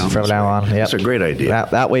like this from now on. Yep. That's a great idea.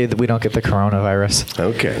 That way we don't get the coronavirus.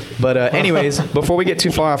 Okay. But anyways, before we get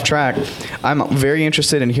too far off track, I'm very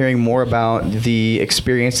interested in hearing more about the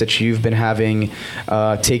experience that you've been having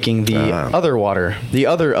taking the other water.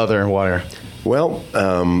 Well,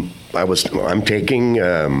 I'm taking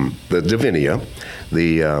the Divinia,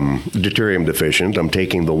 the deuterium deficient. I'm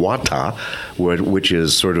taking the Wata, which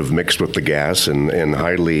is sort of mixed with the gas and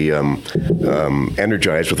highly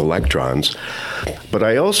energized with electrons. But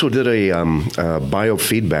I also did a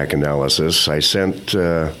biofeedback analysis. I sent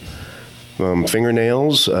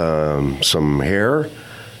fingernails, some hair,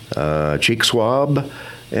 cheek swab,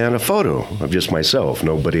 and a photo of just myself,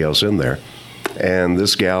 nobody else in there. And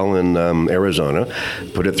this gal in Arizona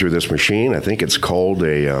put it through this machine. I think it's called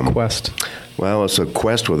a Quest. Well, it's a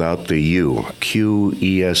Quest without the U,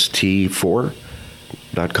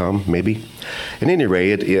 QEST4.com, maybe. At any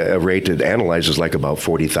rate, it analyzes like about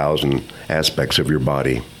 40,000 aspects of your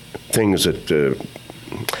body, things that.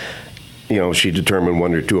 She determined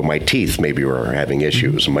one or two of my teeth maybe were having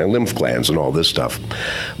issues, and my lymph glands and all this stuff.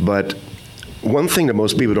 But one thing that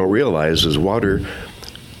most people don't realize is water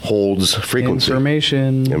holds frequency.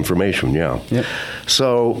 Information, yeah. Yep.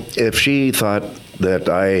 So if she thought that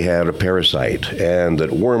I had a parasite and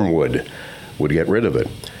that wormwood would get rid of it,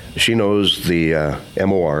 she knows the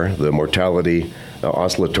MOR, the mortality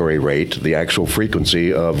oscillatory rate, the actual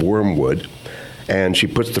frequency of wormwood, and she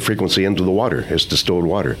puts the frequency into the water. It's distilled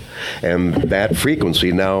water. And that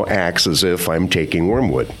frequency now acts as if I'm taking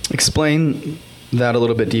wormwood. Explain that a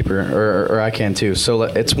little bit deeper, or I can too. So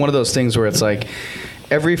it's one of those things where it's like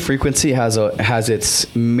every frequency has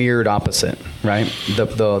its mirrored opposite, right?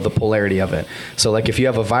 The polarity of it. So like if you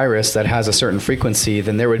have a virus that has a certain frequency,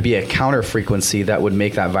 then there would be a counter frequency that would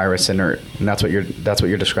make that virus inert. And that's what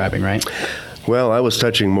you're describing, right? Well, I was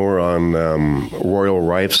touching more on Royal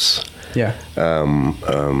Rife's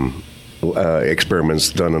experiments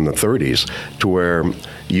done in the 30s, to where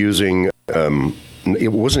using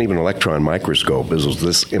it wasn't even an electron microscope. It was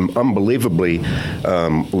this unbelievably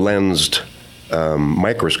lensed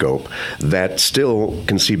microscope that still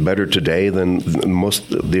can see better today than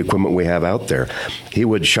most of the equipment we have out there. He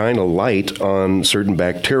would shine a light on certain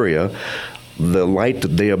bacteria. The light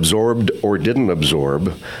that they absorbed or didn't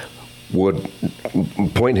absorb would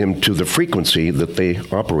point him to the frequency that they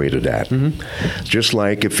operated at. Just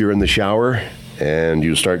like if you're in the shower and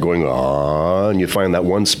you start going, ah, and you find that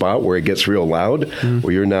one spot where it gets real loud,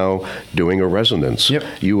 well, you're now doing a resonance.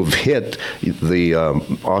 You have hit the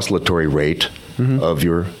oscillatory rate of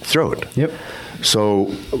your throat. So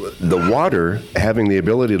the water, having the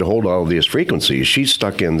ability to hold all of these frequencies, she's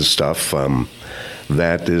stuck in stuff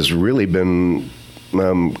that has really been,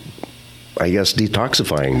 I guess,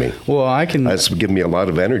 detoxifying me. Well, That's given me a lot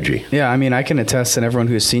of energy. Yeah, I mean, I can attest, and everyone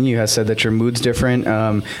who's seen you has said that your mood's different.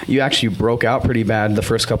 You actually broke out pretty bad the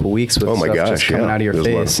first couple of weeks with stuff just coming out of your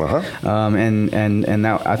face. And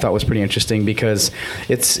that I thought was pretty interesting because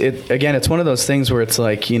it's one of those things where it's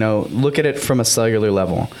like, look at it from a cellular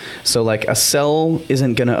level. So like a cell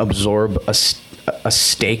isn't going to absorb a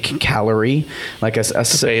steak calorie, like a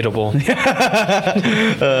debatable. like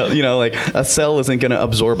a cell isn't going to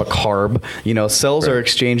absorb a carb. Cells are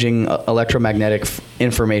exchanging electromagnetic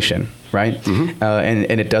information, right?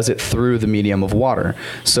 And it does it through the medium of water.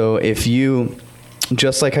 So if you,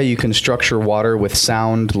 just like how you can structure water with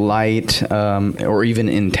sound, light, or even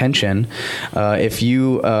intention, if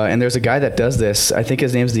you, and there's a guy that does this, I think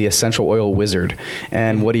his name's the Essential Oil Wizard.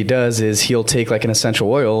 And what he does is he'll take like an essential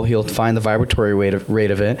oil, he'll find the vibratory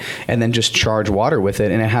rate of it, and then just charge water with it.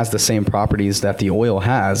 And it has the same properties that the oil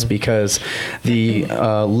has because the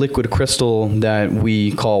liquid crystal that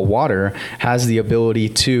we call water has the ability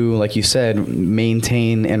to, like you said,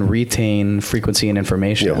 maintain and retain frequency and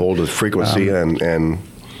information. Yeah, hold the frequency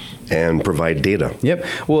and provide data. Yep.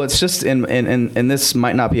 Well, it's just, and this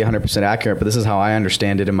might not be 100% accurate, but this is how I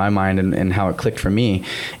understand it in my mind and how it clicked for me,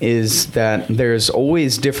 is that there's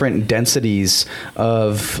always different densities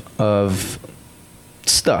of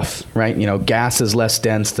stuff, right? Gas is less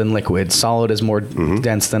dense than liquid. Solid is more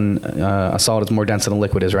dense than, a solid is more dense than a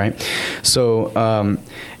liquid is, right? So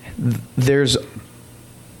there's,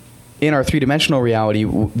 in our three-dimensional reality,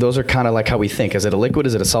 those are kind of like how we think. Is it a liquid,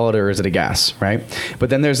 is it a solid, or is it a gas, right? But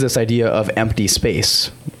then there's this idea of empty space.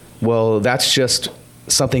 Well, that's just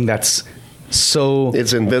something that's so...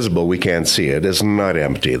 It's invisible. We can't see it. It's not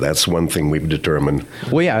empty. That's one thing we've determined.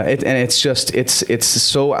 Well, yeah, and it's just, it's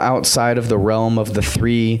so outside of the realm of the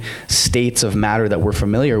three states of matter that we're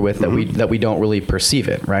familiar with that we don't really perceive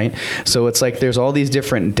it, right? So it's like there's all these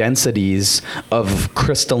different densities of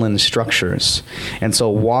crystalline structures. And so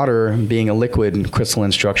water being a liquid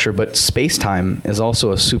crystalline structure, but space-time is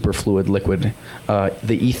also a superfluid liquid.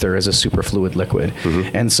 The ether is a superfluid liquid.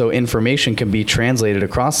 And so information can be translated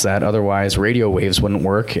across that, otherwise radio waves wouldn't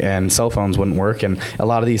work and cell phones wouldn't work, and a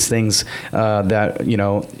lot of these things that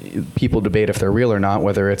people debate if they're real or not,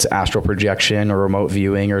 whether it's astral projection or remote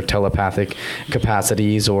viewing or telepathic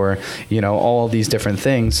capacities or all of these different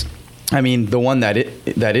things. I mean, the one that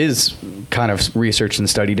is kind of researched and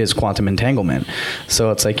studied is quantum entanglement.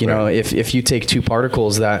 So it's like, if you take two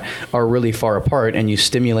particles that are really far apart and you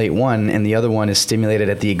stimulate one and the other one is stimulated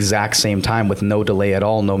at the exact same time with no delay at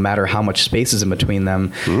all, no matter how much space is in between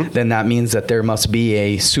them, then that means that there must be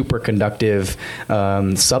a superconductive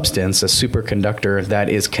substance, a superconductor that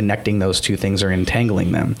is connecting those two things or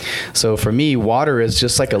entangling them. So for me, water is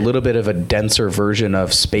just like a little bit of a denser version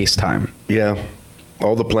of space-time. Yeah.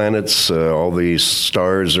 All the planets, all the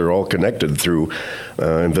stars are all connected through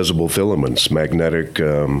invisible filaments, magnetic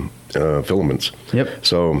filaments. Yep.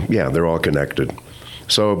 So, yeah, they're all connected.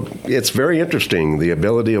 So it's very interesting, the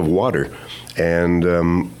ability of water. And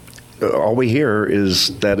all we hear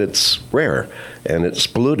is that it's rare and it's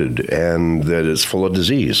polluted and that it's full of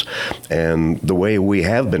disease. And the way we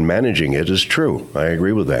have been managing it is true. I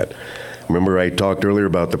agree with that. Remember I talked earlier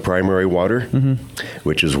about the primary water,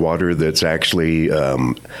 which is water that's actually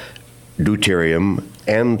deuterium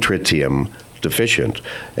and tritium deficient,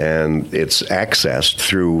 and it's accessed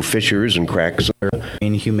through fissures and cracks.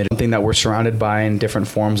 Rain, humidity, something that we're surrounded by in different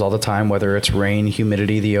forms all the time, whether it's rain,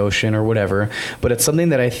 humidity, the ocean, or whatever. But it's something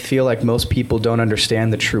that I feel like most people don't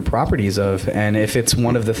understand the true properties of. And if it's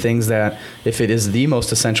one of the things that, if it is the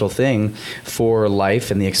most essential thing for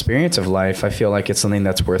life and the experience of life, I feel like it's something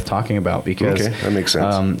that's worth talking about because, okay, that makes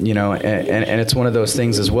sense. And it's one of those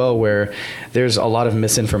things as well where there's a lot of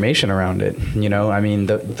misinformation around it. I mean,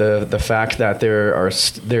 the fact that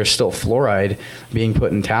that there's still fluoride being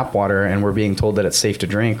put in tap water, and we're being told that it's safe to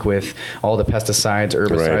drink with all the pesticides,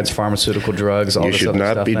 herbicides, pharmaceutical drugs, all this other stuff. You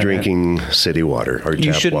should not be drinking city water or tap water.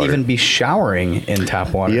 You shouldn't even be showering in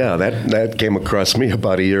tap water. Yeah, that came across me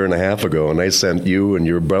about a year and a half ago, and I sent you and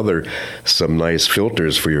your brother some nice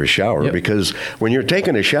filters for your shower, because when you're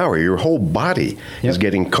taking a shower, your whole body is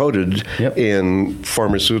getting coated in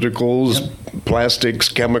pharmaceuticals, plastics,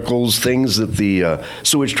 chemicals, things that the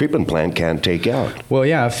sewage treatment plant can't take out. Well,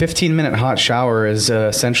 yeah, a 15-minute hot shower is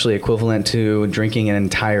essentially equivalent to drinking an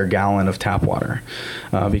entire gallon of tap water,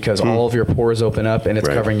 because all of your pores open up and it's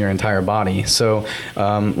covering your entire body. So,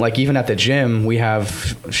 like even at the gym, we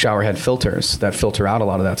have shower head filters that filter out a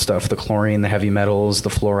lot of that stuff, the chlorine, the heavy metals, the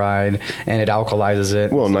fluoride, and it alkalizes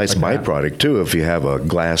it. Well, nice byproduct too. If you have a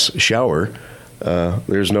glass shower,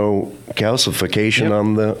 there's no calcification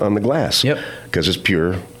on the glass because it's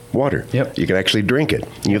pure water. You can actually drink it.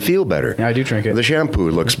 You feel better. Yeah, I do drink it. The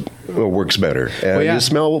shampoo works better. You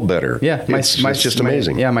smell better. Yeah, it's just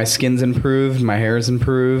amazing. My skin's improved. My hair is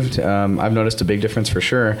improved. I've noticed a big difference for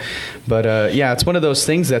sure. But it's one of those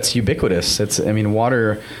things that's ubiquitous.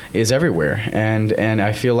 Water is everywhere, and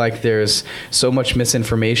I feel like there's so much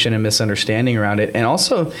misinformation and misunderstanding around it. And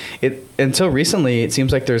also, until recently, it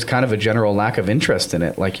seems like there's kind of a general lack of interest in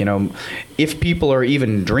it. Like, if people are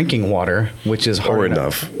even drinking water, which is hard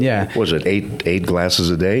enough. Yeah. Was it eight glasses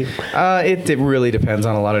a day? It really depends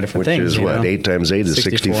on a lot of different things. Which is what? 8 times 8 is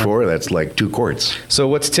 64. That's like 2 quarts. So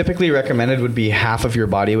what's typically recommended would be half of your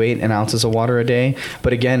body weight in ounces of water a day.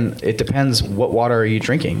 But again, it depends. What water are you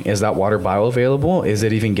drinking? Is that water bioavailable? Is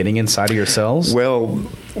it even getting inside of your cells? Well,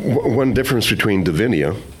 one difference between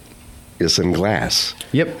Divinia is in glass.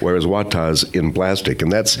 Whereas Watta's in plastic.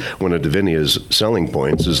 And that's one of Divinia's selling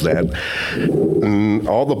points, is that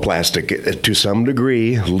all the plastic, to some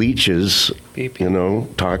degree, leaches,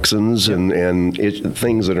 toxins and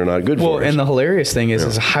things that are not good for us. Well, and the hilarious thing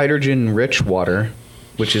is hydrogen-rich water,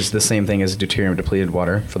 which is the same thing as deuterium-depleted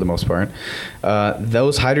water for the most part.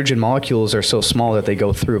 Those hydrogen molecules are so small that they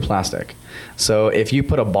go through plastic. So if you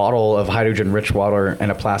put a bottle of hydrogen-rich water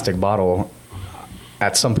in a plastic bottle,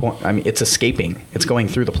 at some point, it's escaping. It's going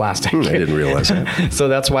through the plastic. I didn't realize that. So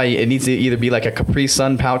that's why it needs to either be like a Capri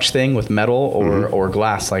Sun pouch thing with metal or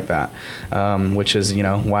glass like that, which is,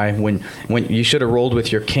 why when you should have rolled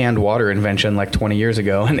with your canned water invention like 20 years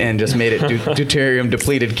ago and just made it deuterium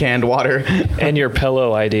depleted canned water. And your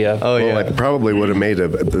pillow idea. Oh, yeah. Well, I probably would have made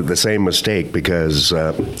the same mistake, because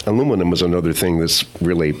aluminum is another thing that's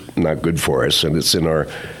really not good for us. And it's in our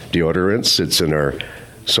deodorants. It's in our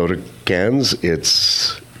soda cans,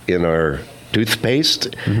 it's in our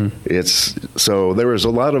toothpaste. So there is a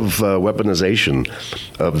lot of weaponization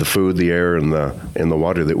of the food, the air, and the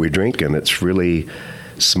water that we drink, and it's really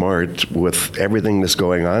smart with everything that's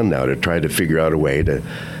going on now to try to figure out a way to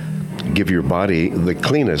give your body the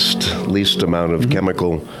cleanest, least amount of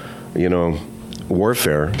chemical,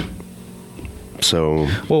 warfare. So,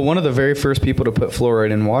 well, one of the very first people to put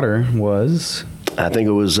fluoride in water was, I think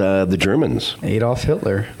it was the Germans. Adolf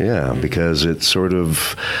Hitler. Yeah, because it sort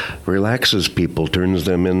of relaxes people, turns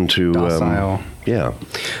them into docile. Yeah.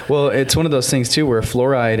 Well, it's one of those things too where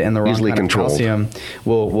fluoride and the wrong easily kind controlled. of calcium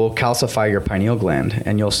will calcify your pineal gland,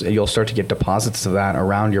 and you'll start to get deposits of that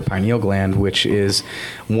around your pineal gland, which is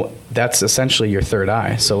that's essentially your third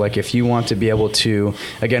eye. So like if you want to be able to,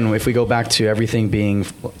 again, if we go back to everything being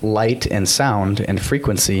light and sound and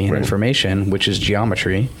frequency and information, which is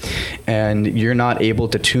geometry, and you're not able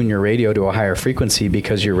to tune your radio to a higher frequency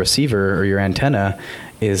because your receiver or your antenna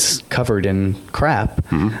is covered in crap,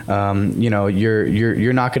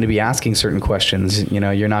 you're not going to be asking certain questions.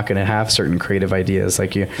 You're not going to have certain creative ideas.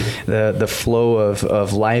 Like the flow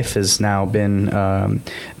of life has now been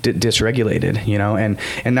dysregulated.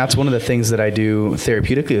 And that's one of the things that I do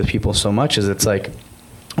therapeutically with people so much. Is it's like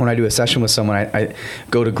when I do a session with someone, I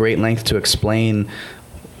go to great length to explain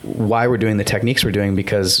why we're doing the techniques we're doing,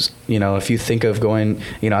 because if you think of going,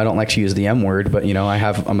 I don't like to use the M word, but I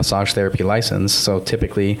have a massage therapy license, so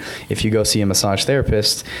typically if you go see a massage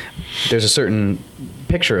therapist, there's a certain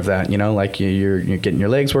picture of that, like you're getting your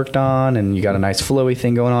legs worked on and you got a nice flowy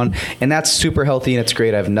thing going on, and that's super healthy and it's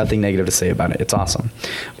great. I have nothing negative to say about it. It's awesome.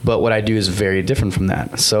 But what I do is very different from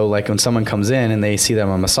that. So like when someone comes in and they see that I'm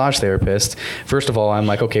a massage therapist, first of all, I'm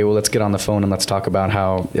like, okay, well, let's get on the phone and let's talk about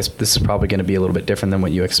how this is probably going to be a little bit different than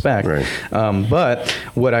what you expect. Right. But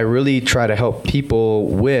what I really try to help people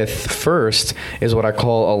with first is what I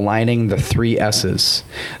call aligning the 3 S's.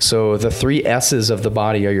 So the 3 S's of the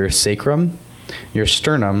body are your sacrum, your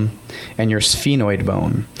sternum, and your sphenoid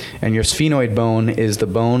bone. And your sphenoid bone is the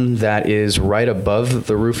bone that is right above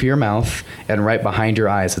the roof of your mouth and right behind your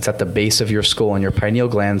eyes. It's at the base of your skull, and your pineal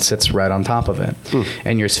gland sits right on top of it.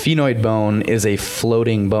 And your sphenoid bone is a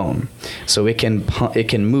floating bone, so it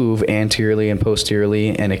can move anteriorly and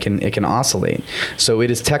posteriorly, and it can oscillate. So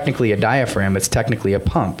it is technically a diaphragm. It's technically a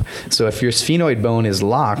pump. So if your sphenoid bone is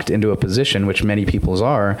locked into a position, which many people's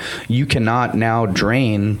are, you cannot now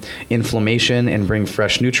drain inflammation and bring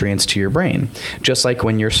fresh nutrients to your brain. Just like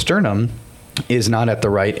when your sternum is not at the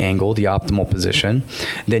right angle, the optimal position,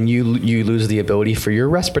 then you lose the ability for your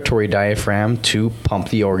respiratory diaphragm to pump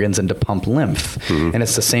the organs and to pump lymph. And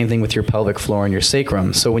it's the same thing with your pelvic floor and your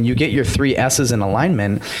sacrum. So when you get your 3 S's in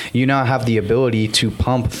alignment, you now have the ability to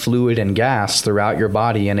pump fluid and gas throughout your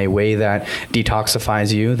body in a way that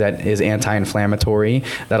detoxifies you, that is anti-inflammatory,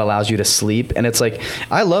 that allows you to sleep. And it's like,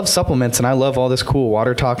 I love supplements and I love all this cool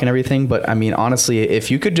water talk and everything, but I mean, honestly,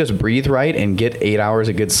 if you could just breathe right and get 8 hours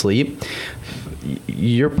of good sleep,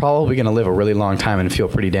 you're probably going to live a really long time and feel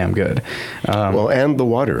pretty damn good. Well, and the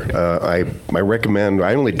water. I recommend,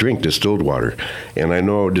 I only drink distilled water, and I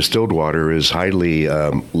know distilled water is highly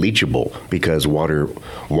leachable because water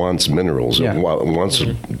wants minerals. It wants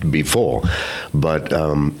to be full. But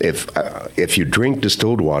if you drink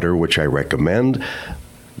distilled water, which I recommend,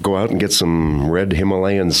 go out and get some red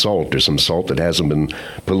Himalayan salt or some salt that hasn't been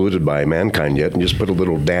polluted by mankind yet, and just put a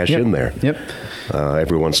little dash in there.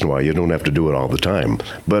 Every once in a while. You don't have to do it all the time.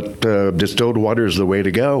 But distilled water is the way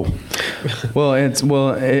to go.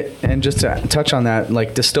 And just to touch on that,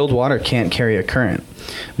 like distilled water can't carry a current.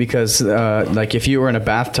 Because like if you were in a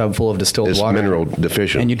bathtub full of distilled water, mineral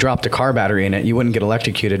deficient, and you dropped a car battery in it, you wouldn't get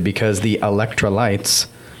electrocuted because the electrolytes,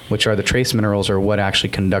 which are the trace minerals, are what actually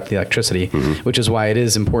conduct the electricity, which is why it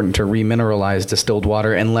is important to remineralize distilled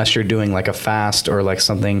water unless you're doing like a fast or like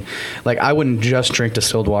something. Like I wouldn't just drink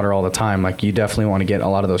distilled water all the time. Like you definitely want to get a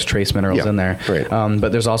lot of those trace minerals in there. Right.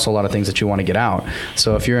 But there's also a lot of things that you want to get out.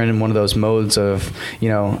 So if you're in one of those modes of,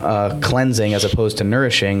 cleansing as opposed to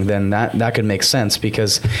nourishing, then that could make sense,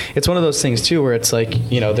 because it's one of those things too where it's like,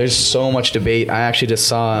 there's so much debate. I actually just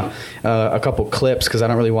saw a couple clips because I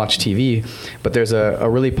don't really watch TV, but there's a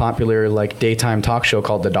really popular like daytime talk show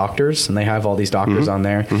called The Doctors, and they have all these doctors on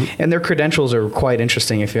there, and their credentials are quite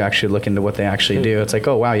interesting if you actually look into what they actually do. It's like,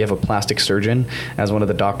 oh wow, you have a plastic surgeon as one of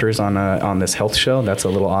the doctors on this health show. That's a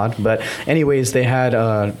little odd, but anyways, they had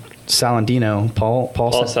Saladino, Paul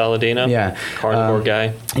Saladino, carnivore guy,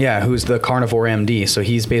 who's the carnivore MD. So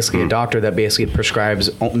he's basically a doctor that basically prescribes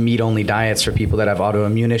meat-only diets for people that have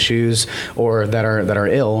autoimmune issues or that are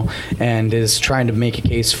ill, and is trying to make a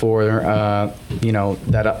case for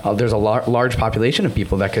that there's a large population of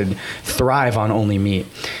people that could thrive on only meat.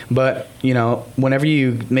 But whenever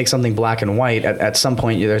you make something black and white, at some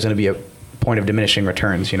point there's going to be a point of diminishing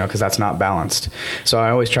returns, because that's not balanced. So I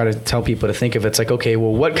always try to tell people to think of it's like, okay,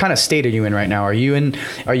 well, what kind of state are you in right now? Are you in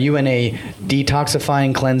a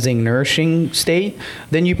detoxifying, cleansing, nourishing state?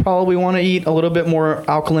 Then you probably want to eat a little bit more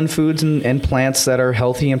alkaline foods and plants that are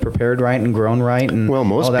healthy and prepared right and grown right. And well,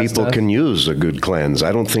 most people can use a good cleanse.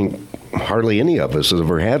 I don't think hardly any of us has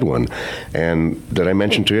ever had one. And did I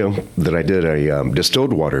mention to you that I did a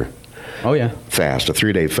distilled water fast, a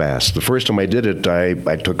 3-day fast. The first time I did it,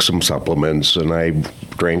 I took some supplements and I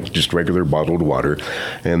drank just regular bottled water.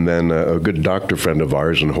 And then a good doctor friend of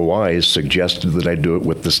ours in Hawaii suggested that I do it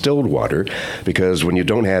with distilled water, because when you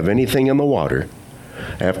don't have anything in the water,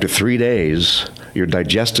 after 3 days, your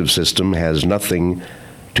digestive system has nothing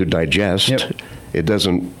to digest. It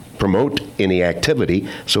doesn't promote any activity,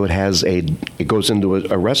 so it goes into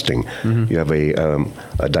a resting. You have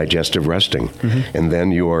a digestive resting, and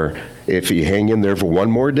then if you hang in there for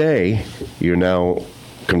one more day, you're now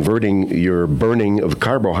converting your burning of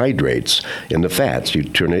carbohydrates into fats. You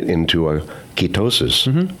turn it into a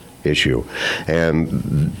ketosis issue.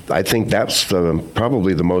 And I think that's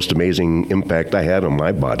probably the most amazing impact I had on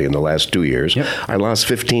my body in the last 2 years. I lost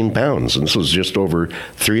 15 pounds, and this was just over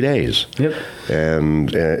 3 days.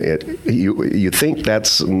 And you think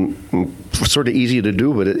that's sort of easy to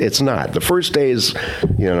do, but it's not. The first days,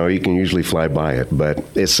 you can usually fly by it, but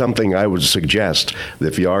it's something I would suggest that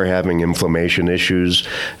if you are having inflammation issues,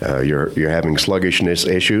 you're having sluggishness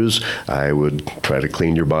issues, I would try to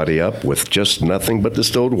clean your body up with just nothing but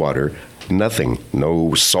distilled water nothing,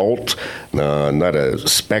 no salt, not a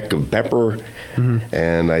speck of pepper.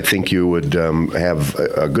 And I think you would have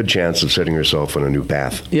a good chance of setting yourself on a new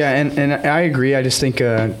path. Yeah, and I agree. I just think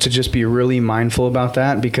to just be really mindful about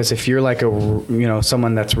that, because if you're like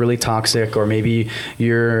someone that's really toxic, or maybe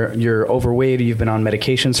you're overweight, or you've been on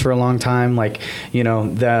medications for a long time,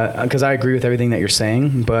 because I agree with everything that you're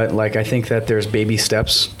saying, but like I think that there's baby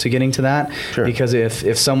steps to getting to that. Sure. Because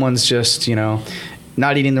if someone's just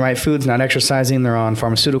not eating the right foods, not exercising, they're on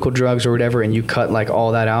pharmaceutical drugs or whatever, and you cut like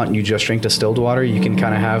all that out and you just drink distilled water, you can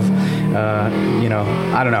kind of have,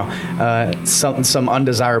 some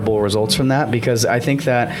undesirable results from that. Because I think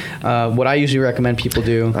that what I usually recommend people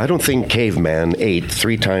do. I don't think caveman ate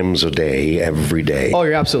 3 times a day, every day. Oh,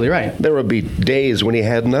 you're absolutely right. There would be days when he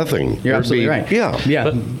had nothing. You're absolutely right.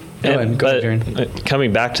 Yeah. But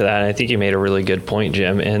coming back to that, I think you made a really good point,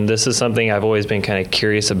 Jim. And this is something I've always been kind of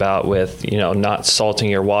curious about with, not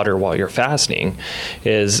salting your water while you're fasting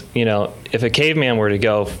is, if a caveman were to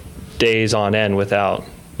go days on end without,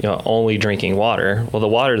 only drinking water, well, the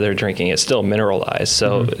water they're drinking is still mineralized.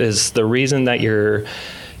 So is the reason that you're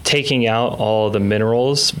taking out all the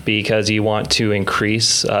minerals because you want to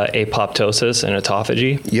increase apoptosis and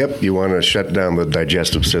autophagy? Yep, you want to shut down the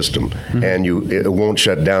digestive system, and it won't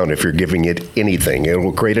shut down if you're giving it anything. It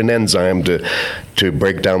will create an enzyme to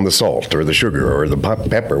break down the salt or the sugar or the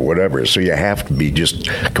pepper, whatever. So you have to be just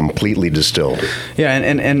completely distilled. Yeah,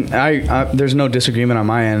 and I there's no disagreement on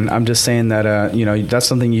my end. I'm just saying that that's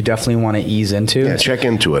something you definitely want to ease into. Yeah, check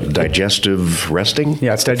into it. Digestive resting.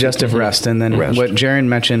 Yeah, it's digestive rest, and then what Jaron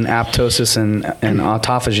mentioned. Apoptosis and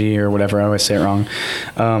autophagy, or whatever, I always say it wrong.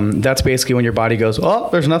 That's basically when your body goes, oh,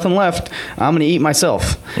 there's nothing left, I'm going to eat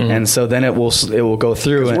myself. And so then it will go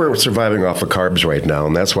through. We're surviving off of carbs right now,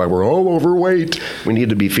 and that's why we're all overweight. We need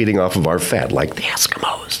to be feeding off of our fat, like the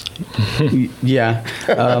Eskimos. Yeah,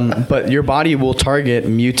 but your body will target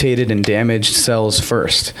mutated and damaged cells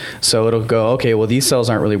first. So it'll go, okay, well, these cells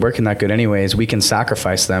aren't really working that good anyways. We can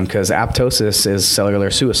sacrifice them, because apoptosis is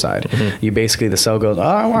cellular suicide. You basically, the cell goes,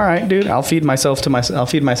 oh, all right, dude, I'll feed myself to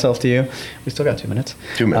you. We still got 2 minutes.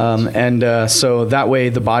 2 minutes. So that way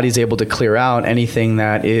the body's able to clear out anything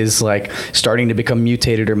that is like starting to become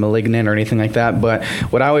mutated or malignant or anything like that. But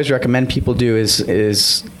what I always recommend people do is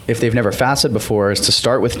if they've never fasted before, is to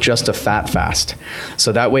start with just a fat fast.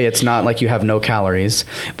 So that way it's not like you have no calories,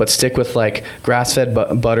 but stick with like grass-fed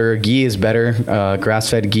butter. Ghee is better.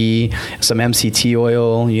 Grass-fed ghee, some MCT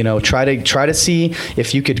oil. Try to see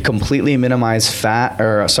if you could completely minimize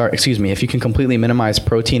if you can completely minimize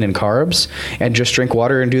protein and carbs, and just drink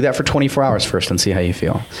water and do that for 24 hours first and see how you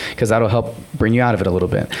feel, because that'll help bring you out of it a little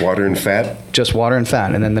bit. Water and fat? Just water and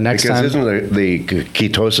fat. And then the next time... Because isn't the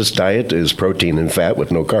ketosis diet is protein and fat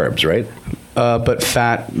with no carbs, right? But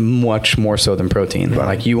fat much more so than protein. Right.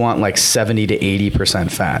 Like you want like 70 to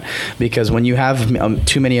 80% fat, because when you have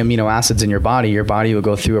too many amino acids in your body will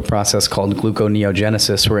go through a process called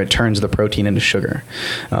gluconeogenesis, where it turns the protein into sugar.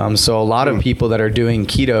 So a lot of people that are doing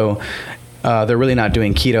keto, they're really not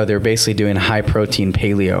doing keto. They're basically doing high protein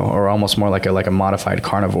paleo, or almost more like a modified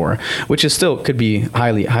carnivore, which is still could be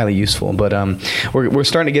highly useful. But we're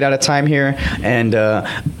starting to get out of time here, and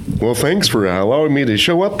well, thanks for allowing me to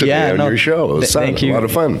show up today on your show. It was thank you. A lot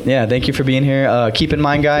of fun. Yeah, thank you for being here. Keep in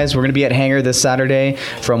mind, guys, we're going to be at Hangar this Saturday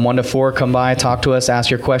from 1 to 4. Come by, talk to us,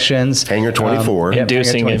 ask your questions. Hangar 24.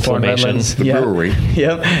 Inducing inflammation. The brewery.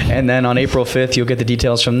 Yep. And then on April 5th, you'll get the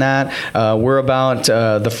details from that. We're about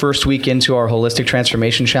the first week into our Holistic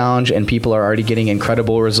Transformation Challenge, and people are already getting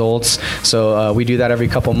incredible results. So we do that every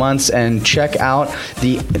couple months. And check out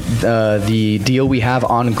the deal we have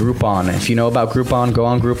on Groupon. If you know about Groupon, go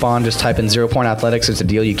on Groupon. Just type in 0 Point Athletics. It's a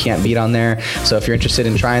deal you can't beat on there. So if you're interested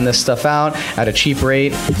in trying this stuff out at a cheap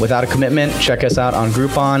rate without a commitment, check us out on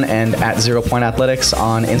Groupon and at 0 Point Athletics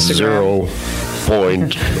on Instagram. 0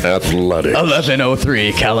 Point Athletics.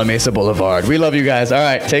 1103 Calamasa Boulevard. We love you guys. All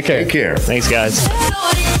right, take care. Take care. Thanks, guys.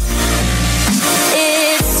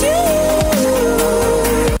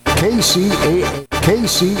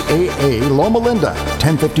 KCAA Loma Linda,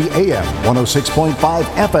 1050 AM, 106.5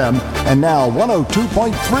 FM, and now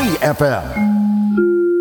 102.3 FM.